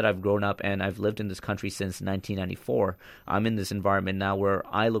now that I've grown up and I've lived in this country since 1994, I'm in this environment now where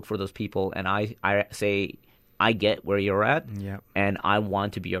I look for those people and I say, I get where you're at, and I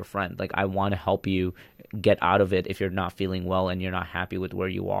want to be your friend. Like, I want to help you get out of it if you're not feeling well and you're not happy with where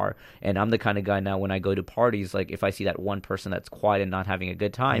you are. And I'm the kind of guy now, when I go to parties, like if I see that one person that's quiet and not having a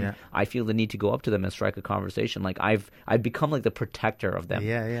good time, I feel the need to go up to them and strike a conversation. Like I've become like the protector of them,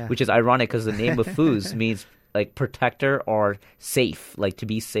 which is ironic because the name of Foos means like protector or safe, like to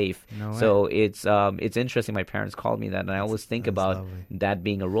be safe. No way. So it's interesting. My parents called me that, and I always think about lovely. that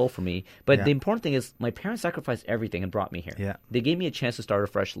being a role for me. But the important thing is my parents sacrificed everything and brought me here. Yeah. They gave me a chance to start a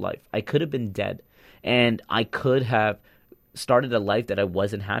fresh life. I could have been dead, and I could have started a life that I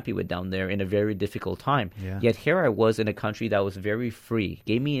wasn't happy with down there in a very difficult time. Yet here I was in a country that was very free,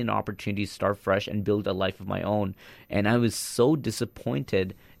 gave me an opportunity to start fresh and build a life of my own. And I was so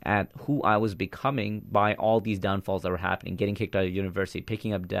disappointed at who I was becoming by all these downfalls that were happening, getting kicked out of university,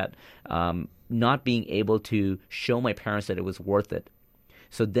 picking up debt, not being able to show my parents that it was worth it.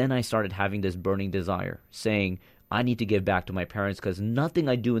 So then I started having this burning desire, saying, I need to give back to my parents because nothing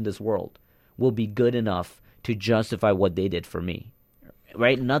I do in this world will be good enough to justify what they did for me,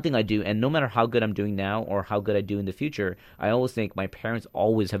 right? Nothing I do, and no matter how good I'm doing now or how good I do in the future, I always think my parents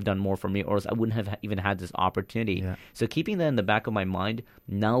always have done more for me, or else I wouldn't have even had this opportunity. So keeping that in the back of my mind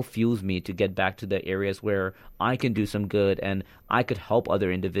now fuels me to get back to the areas where I can do some good and I could help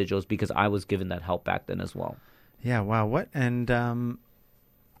other individuals because I was given that help back then as well. Yeah, wow. What? And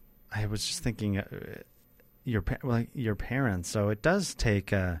I was just thinking, your parents, so it does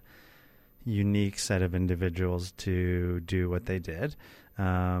take a unique set of individuals to do what they did.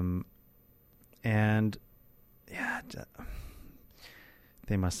 And yeah,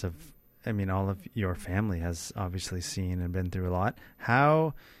 they must have, all of your family has obviously seen and been through a lot.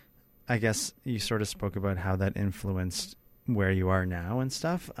 How, I guess you sort of spoke about how that influenced where you are now and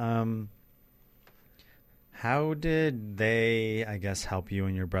stuff. How did they, I guess, help you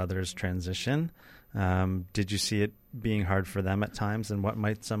and your brother's transition? Did you see it being hard for them at times, and what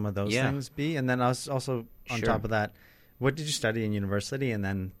might some of those things be? And then also on top of that, what did you study in university, and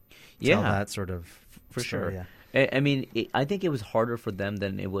then tell that sort of for story? Sure. I think it was harder for them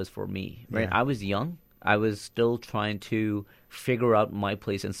than it was for me, right? I was young. I was still trying to figure out my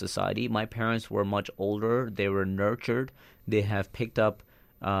place in society. My parents were much older. They were nurtured. They have picked up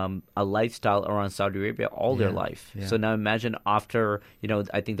a lifestyle around Saudi Arabia all their life. So now imagine after,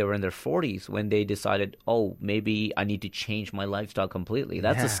 I think they were in their 40s when they decided, oh, maybe I need to change my lifestyle completely.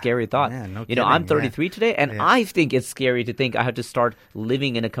 That's a scary thought. Yeah, no kidding. I'm 33 today, and I think it's scary to think I have to start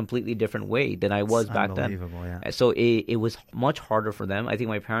living in a completely different way than I was back then. So it was much harder for them. I think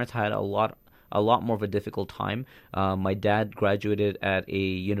my parents had a lot more of a difficult time. My dad graduated at a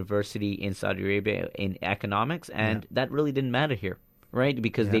university in Saudi Arabia in economics, and that really didn't matter here. Right,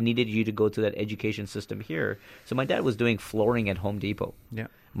 because they needed you to go to that education system here. So my dad was doing flooring at Home Depot.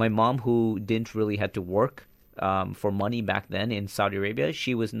 My mom, who didn't really have to work for money back then in Saudi Arabia,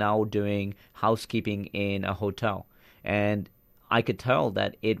 she was now doing housekeeping in a hotel. And I could tell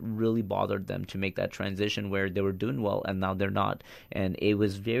that it really bothered them to make that transition where they were doing well and now they're not. And it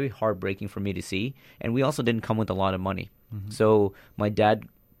was very heartbreaking for me to see. And we also didn't come with a lot of money. So my dad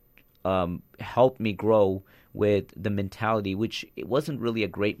helped me grow with the mentality, which it wasn't really a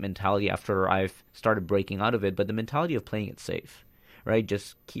great mentality after I've started breaking out of it, but the mentality of playing it safe, right?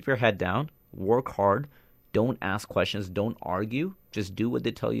 Just keep your head down, work hard, don't ask questions, don't argue, just do what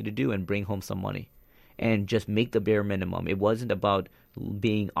they tell you to do and bring home some money. And just make the bare minimum. It wasn't about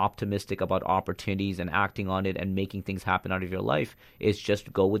being optimistic about opportunities and acting on it and making things happen out of your life. It's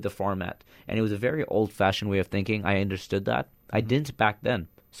just go with the format. And it was a very old-fashioned way of thinking. I understood that. I didn't back then.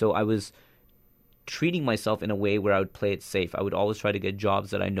 So I was treating myself in a way where I would play it safe. I would always try to get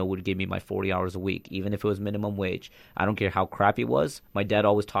jobs that I know would give me my 40 hours a week, even if it was minimum wage. I don't care how crappy it was. My dad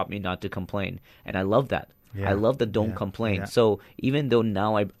always taught me not to complain, and I love that. Yeah. I love the don't complain. Yeah. So even though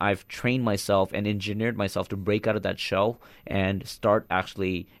now I've trained myself and engineered myself to break out of that shell and start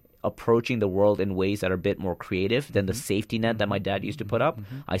actually approaching the world in ways that are a bit more creative than the safety net that my dad used to put up,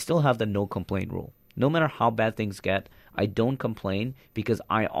 I still have the no complaint rule. No matter how bad things get, I don't complain because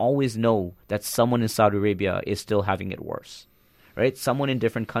I always know that someone in Saudi Arabia is still having it worse. Right? Someone in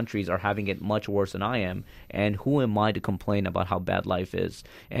different countries are having it much worse than I am, and who am I to complain about how bad life is?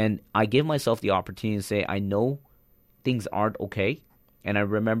 And I give myself the opportunity to say, I know things aren't okay. And I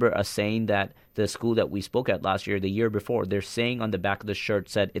remember a saying that the school that we spoke at last year, the year before, their saying on the back of the shirt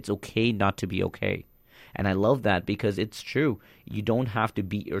said, it's okay not to be okay. And I love that because it's true. You don't have to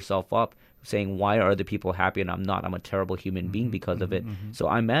beat yourself up saying, why are other people happy and I'm not? I'm a terrible human being because of it. So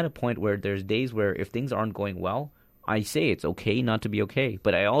I'm at a point where there's days where if things aren't going well, I say it's okay not to be okay.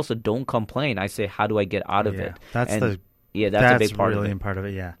 But I also don't complain. I say, how do I get out of it? That's a big part of it. Part of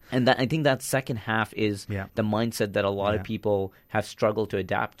it, yeah. And I think that second half is the mindset that a lot of people have struggled to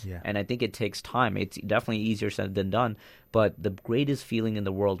adapt. Yeah. And I think it takes time. It's definitely easier said than done. But the greatest feeling in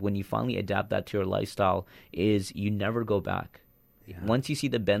the world when you finally adapt that to your lifestyle is you never go back. Yeah. Once you see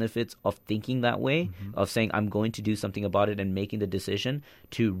the benefits of thinking that way, of saying I'm going to do something about it and making the decision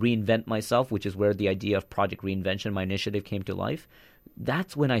to reinvent myself, which is where the idea of Project Reinvention, my initiative, came to life,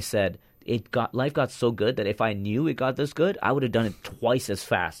 that's when I said, life got so good that if I knew it got this good, I would have done it twice as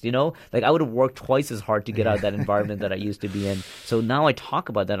fast, Like I would have worked twice as hard to get out of that environment that I used to be in. So now I talk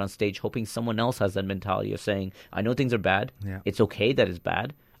about that on stage, hoping someone else has that mentality of saying, I know things are bad. Yeah. It's okay that it's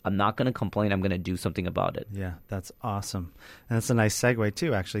bad. I'm not going to complain. I'm going to do something about it. Yeah, that's awesome. And that's a nice segue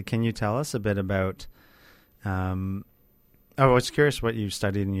too, actually. Can you tell us a bit about, I was curious what you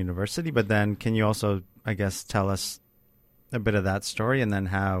studied in university, but then can you also, I guess, tell us a bit of that story and then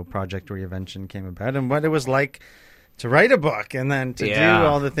how Project Reinvention came about and what it was like to write a book and then to do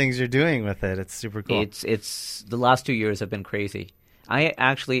all the things you're doing with it. It's super cool. It's the last 2 years have been crazy. I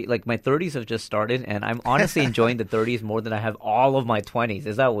actually, my 30s have just started, and I'm honestly enjoying the 30s more than I have all of my 20s.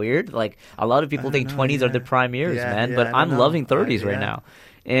 Is that weird? Like, a lot of people think 20s are the prime years, man, but I'm loving 30s right now.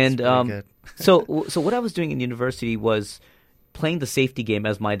 And so what I was doing in university was playing the safety game,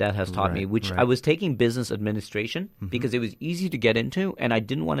 as my dad has taught me, which I was taking business administration because it was easy to get into, and I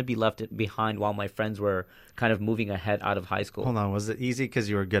didn't want to be left behind while my friends were kind of moving ahead out of high school. Hold on, was it easy because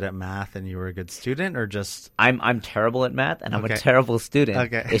you were good at math and you were a good student, or just... I'm terrible at math, and I'm a terrible student.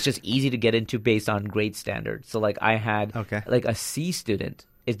 Okay. It's just easy to get into based on grade standards. So, I had a C student.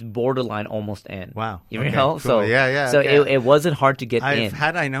 It's borderline almost in. Wow. You know? Cool. So, so it wasn't hard to get in.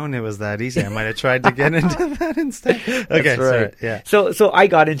 Had I known it was that easy, I might have tried to get into that instead. Okay, that's right. Sorry. Yeah. So I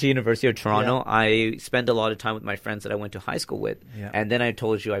got into University of Toronto. Yeah. I spent a lot of time with my friends that I went to high school with. Yeah. And then I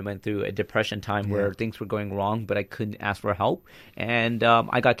told you I went through a depression time where things were going wrong, but I couldn't ask for help. And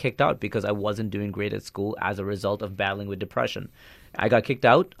I got kicked out because I wasn't doing great at school as a result of battling with depression. I got kicked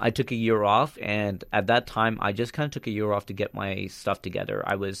out. I took a year off, and at that time, I just kind of took a year off to get my stuff together.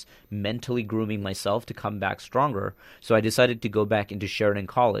 I was mentally grooming myself to come back stronger, so I decided to go back into Sheridan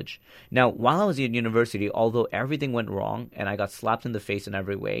College. Now, while I was in university, although everything went wrong and I got slapped in the face in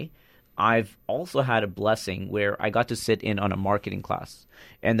every way, I've also had a blessing where I got to sit in on a marketing class.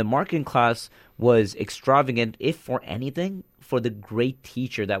 And the marketing class was extravagant, if for anything, for the great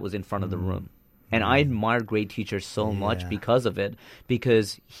teacher that was in front of the room. And I admire great teachers so much because of it,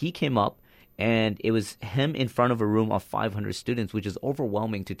 because he came up and it was him in front of a room of 500 students, which is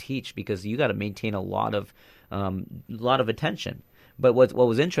overwhelming to teach because you got to maintain a lot of attention. But what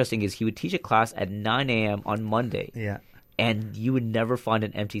was interesting is he would teach a class at 9 a.m. on Monday, and you would never find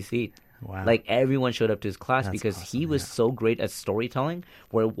an empty seat. Wow. Like everyone showed up to his class because awesome, he was so great at storytelling,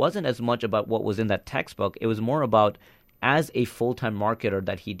 where it wasn't as much about what was in that textbook. It was more about, as a full-time marketer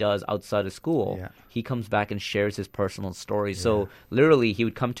that he does outside of school, he comes back and shares his personal stories. So literally he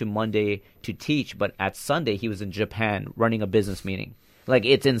would come to Monday to teach, but at Sunday he was in Japan running a business meeting. Like,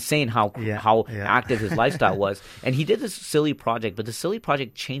 it's insane how active his lifestyle was. And he did this silly project, but the silly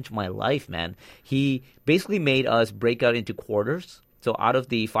project changed my life, man. He basically made us break out into quarters. So out of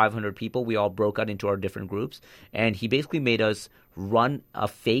the 500 people, we all broke out into our different groups. And he basically made us run a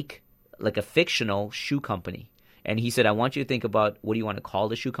fictional shoe company. And he said, I want you to think about what do you want to call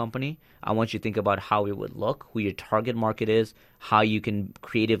the shoe company. I want you to think about how it would look, who your target market is, how you can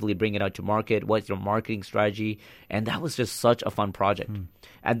creatively bring it out to market, what's your marketing strategy. And that was just such a fun project.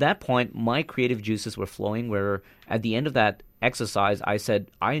 At that point, my creative juices were flowing, where at the end of that exercise, I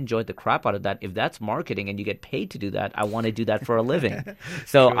said, I enjoyed the crap out of that. If that's marketing and you get paid to do that, I want to do that for a living.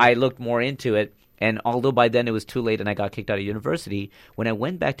 So I looked more into it. And although by then it was too late and I got kicked out of university, when I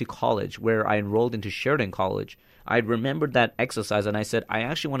went back to college, where I enrolled into Sheridan College, I remembered that exercise and I said, I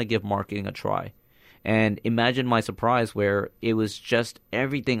actually want to give marketing a try. And imagine my surprise where it was just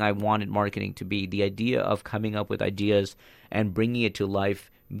everything I wanted marketing to be. The idea of coming up with ideas and bringing it to life,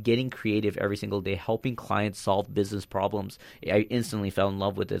 getting creative every single day, helping clients solve business problems. I instantly fell in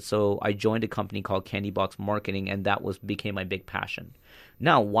love with it. So I joined a company called Candy Box Marketing, and that became my big passion.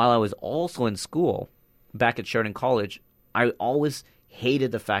 Now, while I was also in school, back at Sheridan College, I always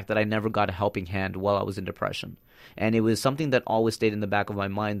hated the fact that I never got a helping hand while I was in depression. And it was something that always stayed in the back of my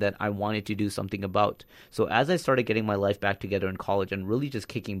mind that I wanted to do something about. So as I started getting my life back together in college and really just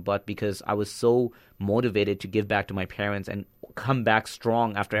kicking butt because I was so motivated to give back to my parents and come back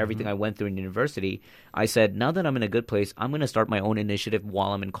strong after everything I went through in university, I said, now that I'm in a good place, I'm going to start my own initiative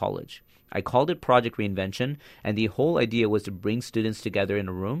while I'm in college. I called it Project Reinvention, and the whole idea was to bring students together in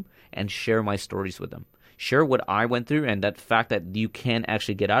a room and share my stories with them. Share what I went through and that fact that you can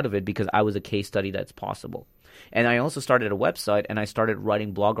actually get out of it because I was a case study that's possible. And I also started a website and I started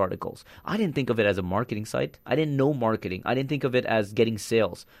writing blog articles. I didn't think of it as a marketing site. I didn't know marketing. I didn't think of it as getting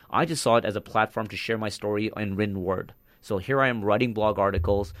sales. I just saw it as a platform to share my story in written word. So here I am writing blog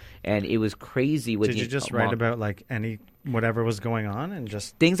articles, and it was crazy. Did you just write about like whatever was going on and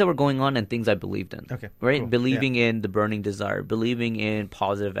just things that were going on and things I believed in? Okay, right. Cool. Believing in the burning desire, believing in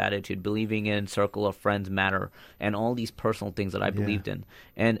positive attitude, believing in circle of friends matter, and all these personal things that I believed in.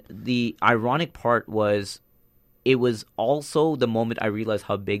 And the ironic part was, it was also the moment I realized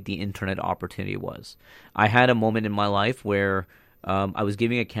how big the internet opportunity was. I had a moment in my life where I was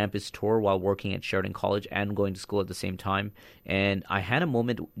giving a campus tour while working at Sheridan College and going to school at the same time. And I had a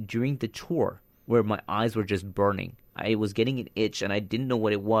moment during the tour where my eyes were just burning. I was getting an itch and I didn't know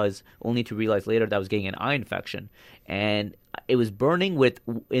what it was, only to realize later that I was getting an eye infection. And it was burning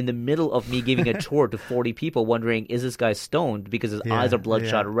in the middle of me giving a tour to 40 people wondering, is this guy stoned? Because his eyes are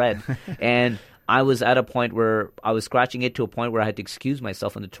bloodshot red. And I was at a point where I was scratching it to a point where I had to excuse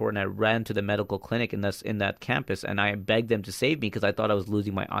myself on the tour, and I ran to the medical clinic in that campus, and I begged them to save me because I thought I was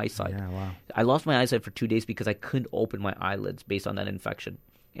losing my eyesight. Yeah, wow. I lost my eyesight for 2 days because I couldn't open my eyelids based on that infection.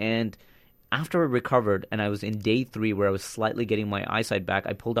 And after I recovered, and I was in day 3 where I was slightly getting my eyesight back,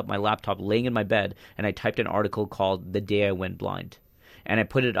 I pulled up my laptop laying in my bed, and I typed an article called The Day I Went Blind. And I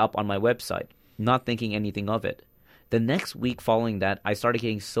put it up on my website, not thinking anything of it. The next week following that, I started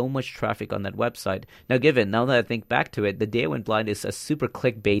getting so much traffic on that website. Now that I think back to it, The Day I Went Blind is a super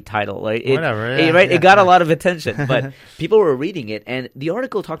clickbait title. Right? It got a lot of attention, but people were reading it. And the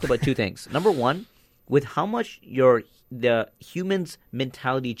article talked about 2 things. Number one, with how much the human's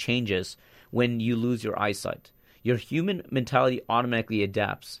mentality changes when you lose your eyesight. Your human mentality automatically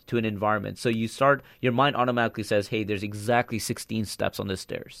adapts to an environment. So your mind automatically says, hey, there's exactly 16 steps on the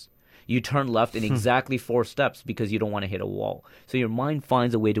stairs. You turn left in exactly 4 steps because you don't want to hit a wall. So your mind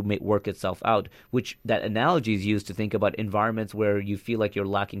finds a way to work itself out, which that analogy is used to think about environments where you feel like you're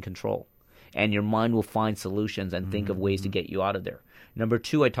lacking control. And your mind will find solutions and think of ways to get you out of there. Number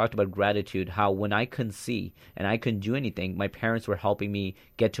 2, I talked about gratitude, how when I couldn't see and I couldn't do anything, my parents were helping me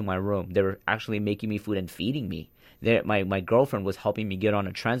get to my room. They were actually making me food and feeding me. My girlfriend was helping me get on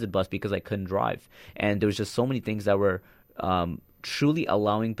a transit bus because I couldn't drive. And there was just so many things that were truly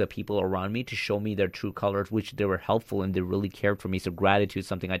allowing the people around me to show me their true colors, which they were helpful and they really cared for me. So gratitude is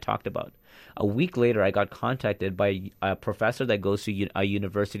something I talked about. A week later, I got contacted by a professor that goes to a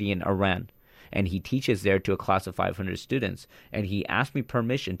university in Iran, and he teaches there to a class of 500 students. And he asked me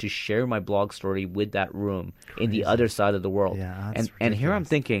permission to share my blog story with that room in the other side of the world. Yeah, and here I'm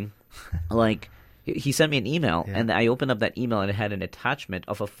thinking, like, he sent me an email, and I opened up that email, and it had an attachment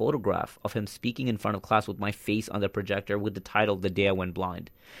of a photograph of him speaking in front of class with my face on the projector with the title, The Day I Went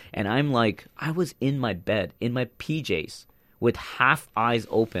Blind. And I'm like, I was in my bed, in my PJs, with half eyes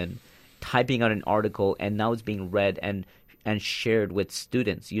open, typing out an article, and now it's being read and shared with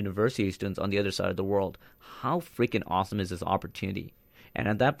students, university students on the other side of the world. How freaking awesome is this opportunity? And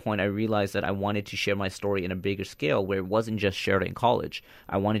at that point, I realized that I wanted to share my story in a bigger scale where it wasn't just shared in college.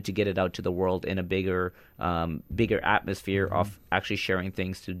 I wanted to get it out to the world in a bigger atmosphere of actually sharing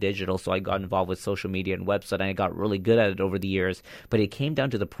things through digital. So I got involved with social media and website, and I got really good at it over the years. But it came down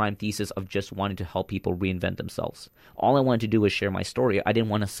to the prime thesis of just wanting to help people reinvent themselves. All I wanted to do was share my story. I didn't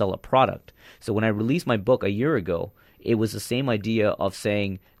want to sell a product. So when I released my book a year ago, it was the same idea of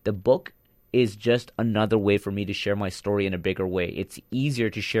saying the book is just another way for me to share my story in a bigger way. It's easier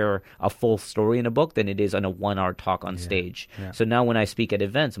to share a full story in a book than it is on a 1-hour talk on stage. Yeah. So now when I speak at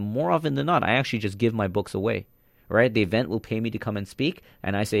events, more often than not, I actually just give my books away. Right? The event will pay me to come and speak,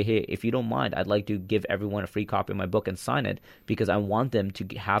 and I say, hey, if you don't mind, I'd like to give everyone a free copy of my book and sign it, because I want them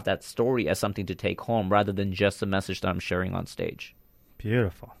to have that story as something to take home rather than just the message that I'm sharing on stage.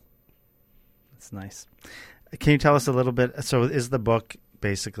 Beautiful. That's nice. Can you tell us a little bit? So is the book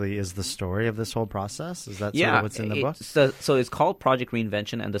basically is the story of this whole process? Is that sort of what's in the book? So it's called Project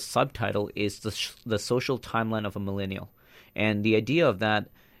Reinvention, and the subtitle is the social timeline of a millennial. And the idea of that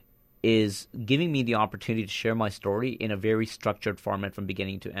is giving me the opportunity to share my story in a very structured format from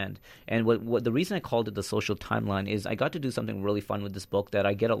beginning to end. And what the reason I called it the social timeline is I got to do something really fun with this book that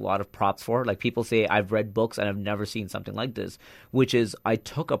I get a lot of props for. Like, people say I've read books and I've never seen something like this, which is I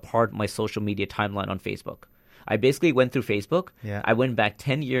took apart my social media timeline on Facebook. I basically went through Facebook. Yeah. I went back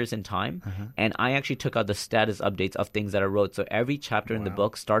 10 years in time, and I actually took out the status updates of things that I wrote. So every chapter in the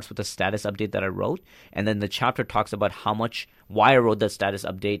book starts with a status update that I wrote, and then the chapter talks about why I wrote that status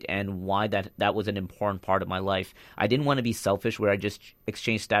update and why that was an important part of my life. I didn't want to be selfish where I just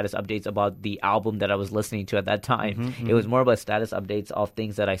exchanged status updates about the album that I was listening to at that time. It was more about status updates of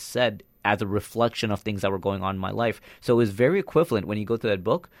things that I said as a reflection of things that were going on in my life. So it was very equivalent when you go through that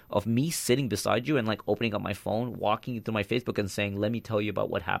book of me sitting beside you and like opening up my phone, walking through my Facebook and saying, let me tell you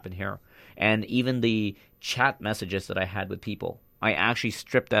about what happened here. And even the chat messages that I had with people, I actually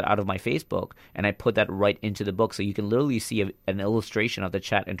stripped that out of my Facebook and I put that right into the book. So you can literally see an illustration of the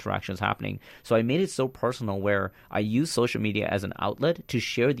chat interactions happening. So I made it so personal where I use social media as an outlet to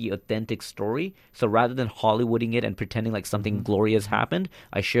share the authentic story. So rather than Hollywooding it and pretending like something glorious happened,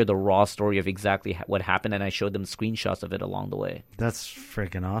 I share the raw story of exactly what happened, and I showed them screenshots of it along the way. That's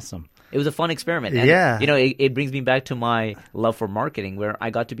freaking awesome. It was a fun experiment. And, it brings me back to my love for marketing where I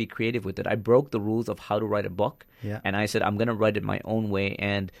got to be creative with it. I broke the rules of how to write a book. Yeah. And I said, I'm going to write it my own way.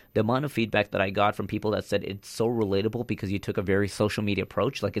 And the amount of feedback that I got from people that said it's so relatable because you took a very social media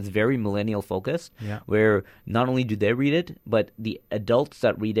approach, like it's very millennial focused, where not only do they read it, but the adults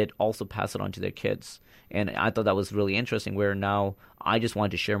that read it also pass it on to their kids. And I thought that was really interesting where now I just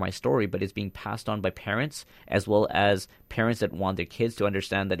wanted to share my story, but it's being passed on by parents as well as parents that want their kids to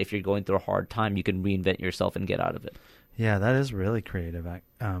understand that if you're going through a hard time, you can reinvent yourself and get out of it. Yeah, that is really creative.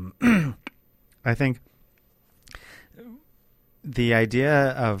 I think the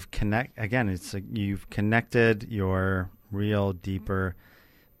idea of it's like you've connected your real deeper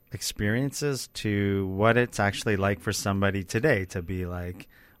experiences to what it's actually like for somebody today to be like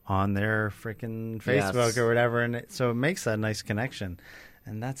on their freaking Facebook or whatever, and so it makes that nice connection,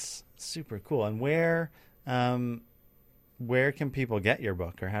 and that's super cool. And where can people get your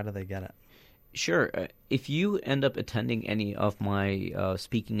book, or how do they get it? Sure. If you end up attending any of my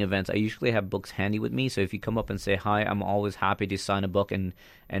speaking events, I usually have books handy with me. So if you come up and say hi, I'm always happy to sign a book and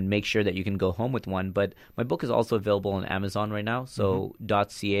make sure that you can go home with one. But my book is also available on Amazon right now. So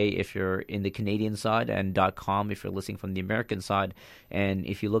 .ca if you're in the Canadian side, and .com if you're listening from the American side. And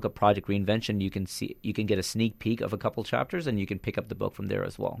if you look at Project Reinvention, you can get a sneak peek of a couple chapters, and you can pick up the book from there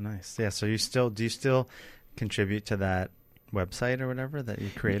as well. Nice. Yeah. So do you still contribute to that website or whatever that you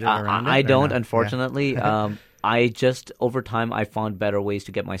created around it? I don't, unfortunately. I just, over time, I found better ways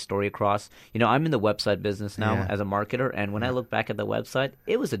to get my story across. I'm in the website business now as a marketer, and when I look back at the website,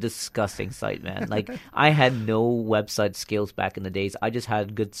 it was a disgusting site, man. Like, I had no website skills back in the days. I just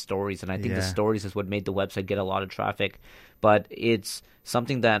had good stories, and I think the stories is what made the website get a lot of traffic. But it's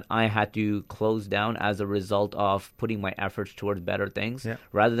something that I had to close down as a result of putting my efforts towards better things. Yeah.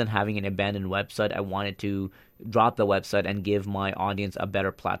 Rather than having an abandoned website, I wanted to drop the website and give my audience a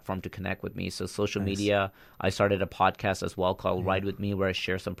better platform to connect with me. So social media, I started a podcast as well called Ride With Me, where I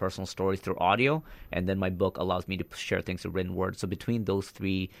share some personal stories through audio, and then my book allows me to share things through written words. So between those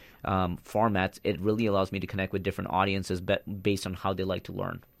three formats, it really allows me to connect with different audiences based on how they like to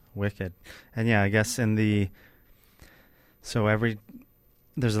learn. Wicked. And I guess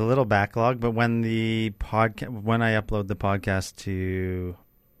there's a little backlog, but when I upload the podcast to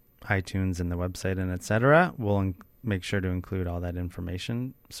iTunes and the website and etc., we'll make sure to include all that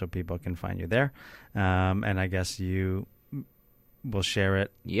information so people can find you there. And I guess you will share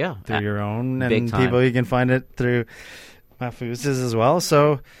it through your own, and people, you can find it through Mahfouz is as well.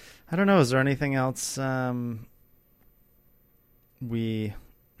 So I don't know. Is there anything else we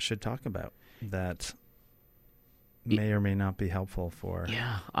should talk about that may or may not be helpful for?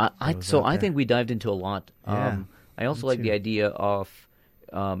 Yeah, I think we dived into a lot. I also like the idea of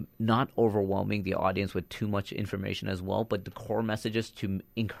not overwhelming the audience with too much information as well, but the core messages to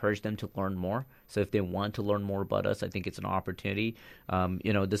encourage them to learn more. So if they want to learn more about us, I think it's an opportunity.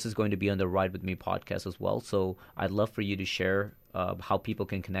 This is going to be on the Ride With Me podcast as well. So I'd love for you to share how people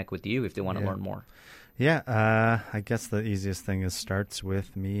can connect with you if they want to learn more. Yeah, I guess the easiest thing is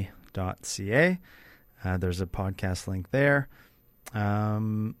startswithme.ca. There's a podcast link there.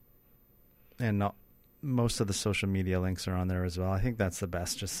 And most of the social media links are on there as well. I think that's the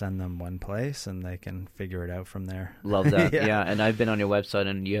best. Just send them one place and they can figure it out from there. Love that. Yeah. And I've been on your website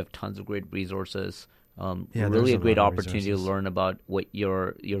and you have tons of great resources. Really a great opportunity to learn about what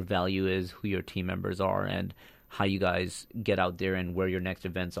your value is, who your team members are, and how you guys get out there and where your next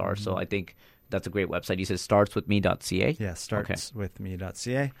events are. So I think that's a great website. You said startswithme.ca? Yeah,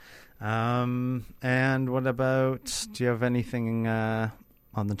 startswithme.ca. And what about, do you have anything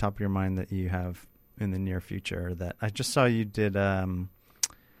on the top of your mind that you have in the near future? That I just saw you did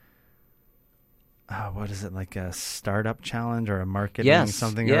what is it, like a startup challenge or a marketing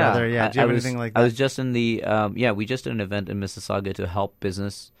something or other? Yeah, do you have anything like that? I was just in the we just did an event in Mississauga to help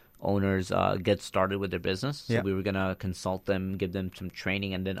business owners get started with their business. So we were going to consult them, give them some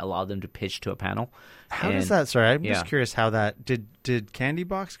training, and then allow them to pitch to a panel. How does that, sorry, I'm just curious how that, did Candy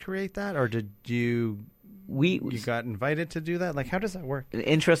Box create that, or did you got invited to do that? Like, how does that work?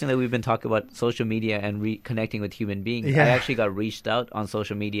 Interesting that we've been talking about social media and reconnecting with human beings. I actually got reached out on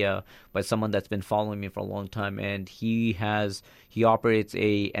social media by someone that's been following me for a long time, and he operates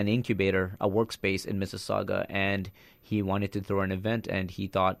an incubator, a workspace in Mississauga, and he wanted to throw an event, and he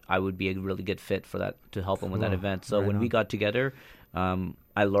thought I would be a really good fit for that, to help him with that event. So when we got together,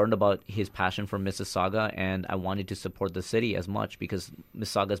 I learned about his passion for Mississauga, and I wanted to support the city as much because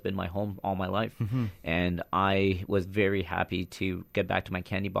Mississauga has been my home all my life. And I was very happy to get back to my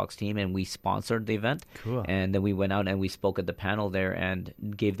Candy Box team, and we sponsored the event. Cool. And then we went out and we spoke at the panel there and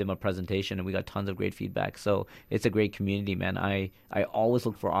gave them a presentation, and we got tons of great feedback. So it's a great community, man. I always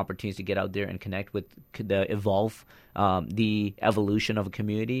look for opportunities to get out there and connect with the evolution of a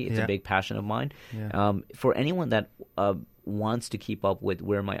community. It's a big passion of mine. For anyone that wants to keep up with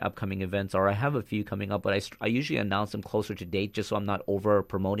where my upcoming events are, I have a few coming up, but I usually announce them closer to date just so I'm not over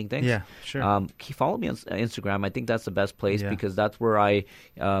promoting things. Yeah, sure. Follow me on Instagram. I think that's the best place because that's where I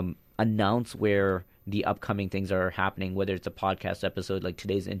announce where the upcoming things are happening, whether it's a podcast episode like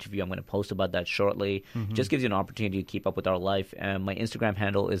today's interview. I'm going to post about that shortly. Just gives you an opportunity to keep up with our life. And my Instagram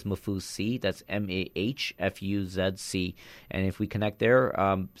handle is Mahfouzc. That's MAHFUZC. And if we connect there,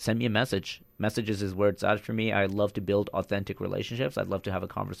 send me a message. Messages is where it's at for me. I love to build authentic relationships. I'd love to have a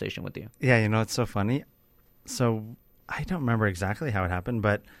conversation with you. Yeah, it's so funny. So I don't remember exactly how it happened,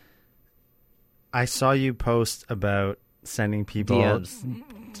 but I saw you post about sending people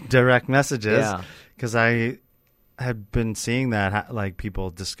DMs. Direct messages because I had been seeing that, like, people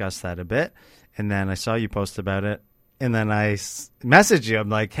discuss that a bit, and then I saw you post about it. And then I messaged you. I'm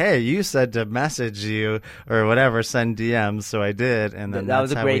like, hey, you said to message you or whatever, send DMs. So I did. And then that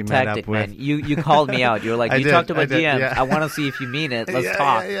was a great tactic, man. You called me out. You were like, talked about DMs. Yeah. I want to see if you mean it. Let's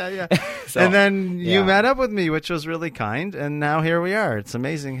talk. Yeah. And then you met up with me, which was really kind. And now here we are. It's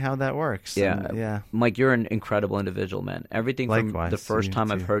amazing how that works. Yeah. And, Mike, you're an incredible individual, man. Everything from the first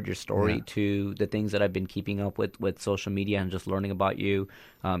time I've heard your story to the things that I've been keeping up with social media and just learning about you.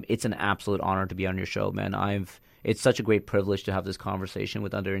 It's an absolute honor to be on your show, man. It's such a great privilege to have this conversation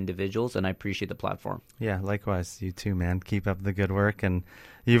with other individuals, and I appreciate the platform. Yeah, likewise. You too, man. Keep up the good work, and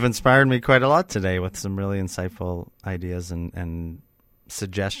you've inspired me quite a lot today with some really insightful ideas and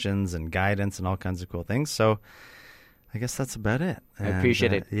suggestions and guidance and all kinds of cool things. So I guess that's about it. I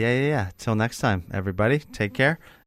appreciate it. Yeah. Till next time, everybody. Take care.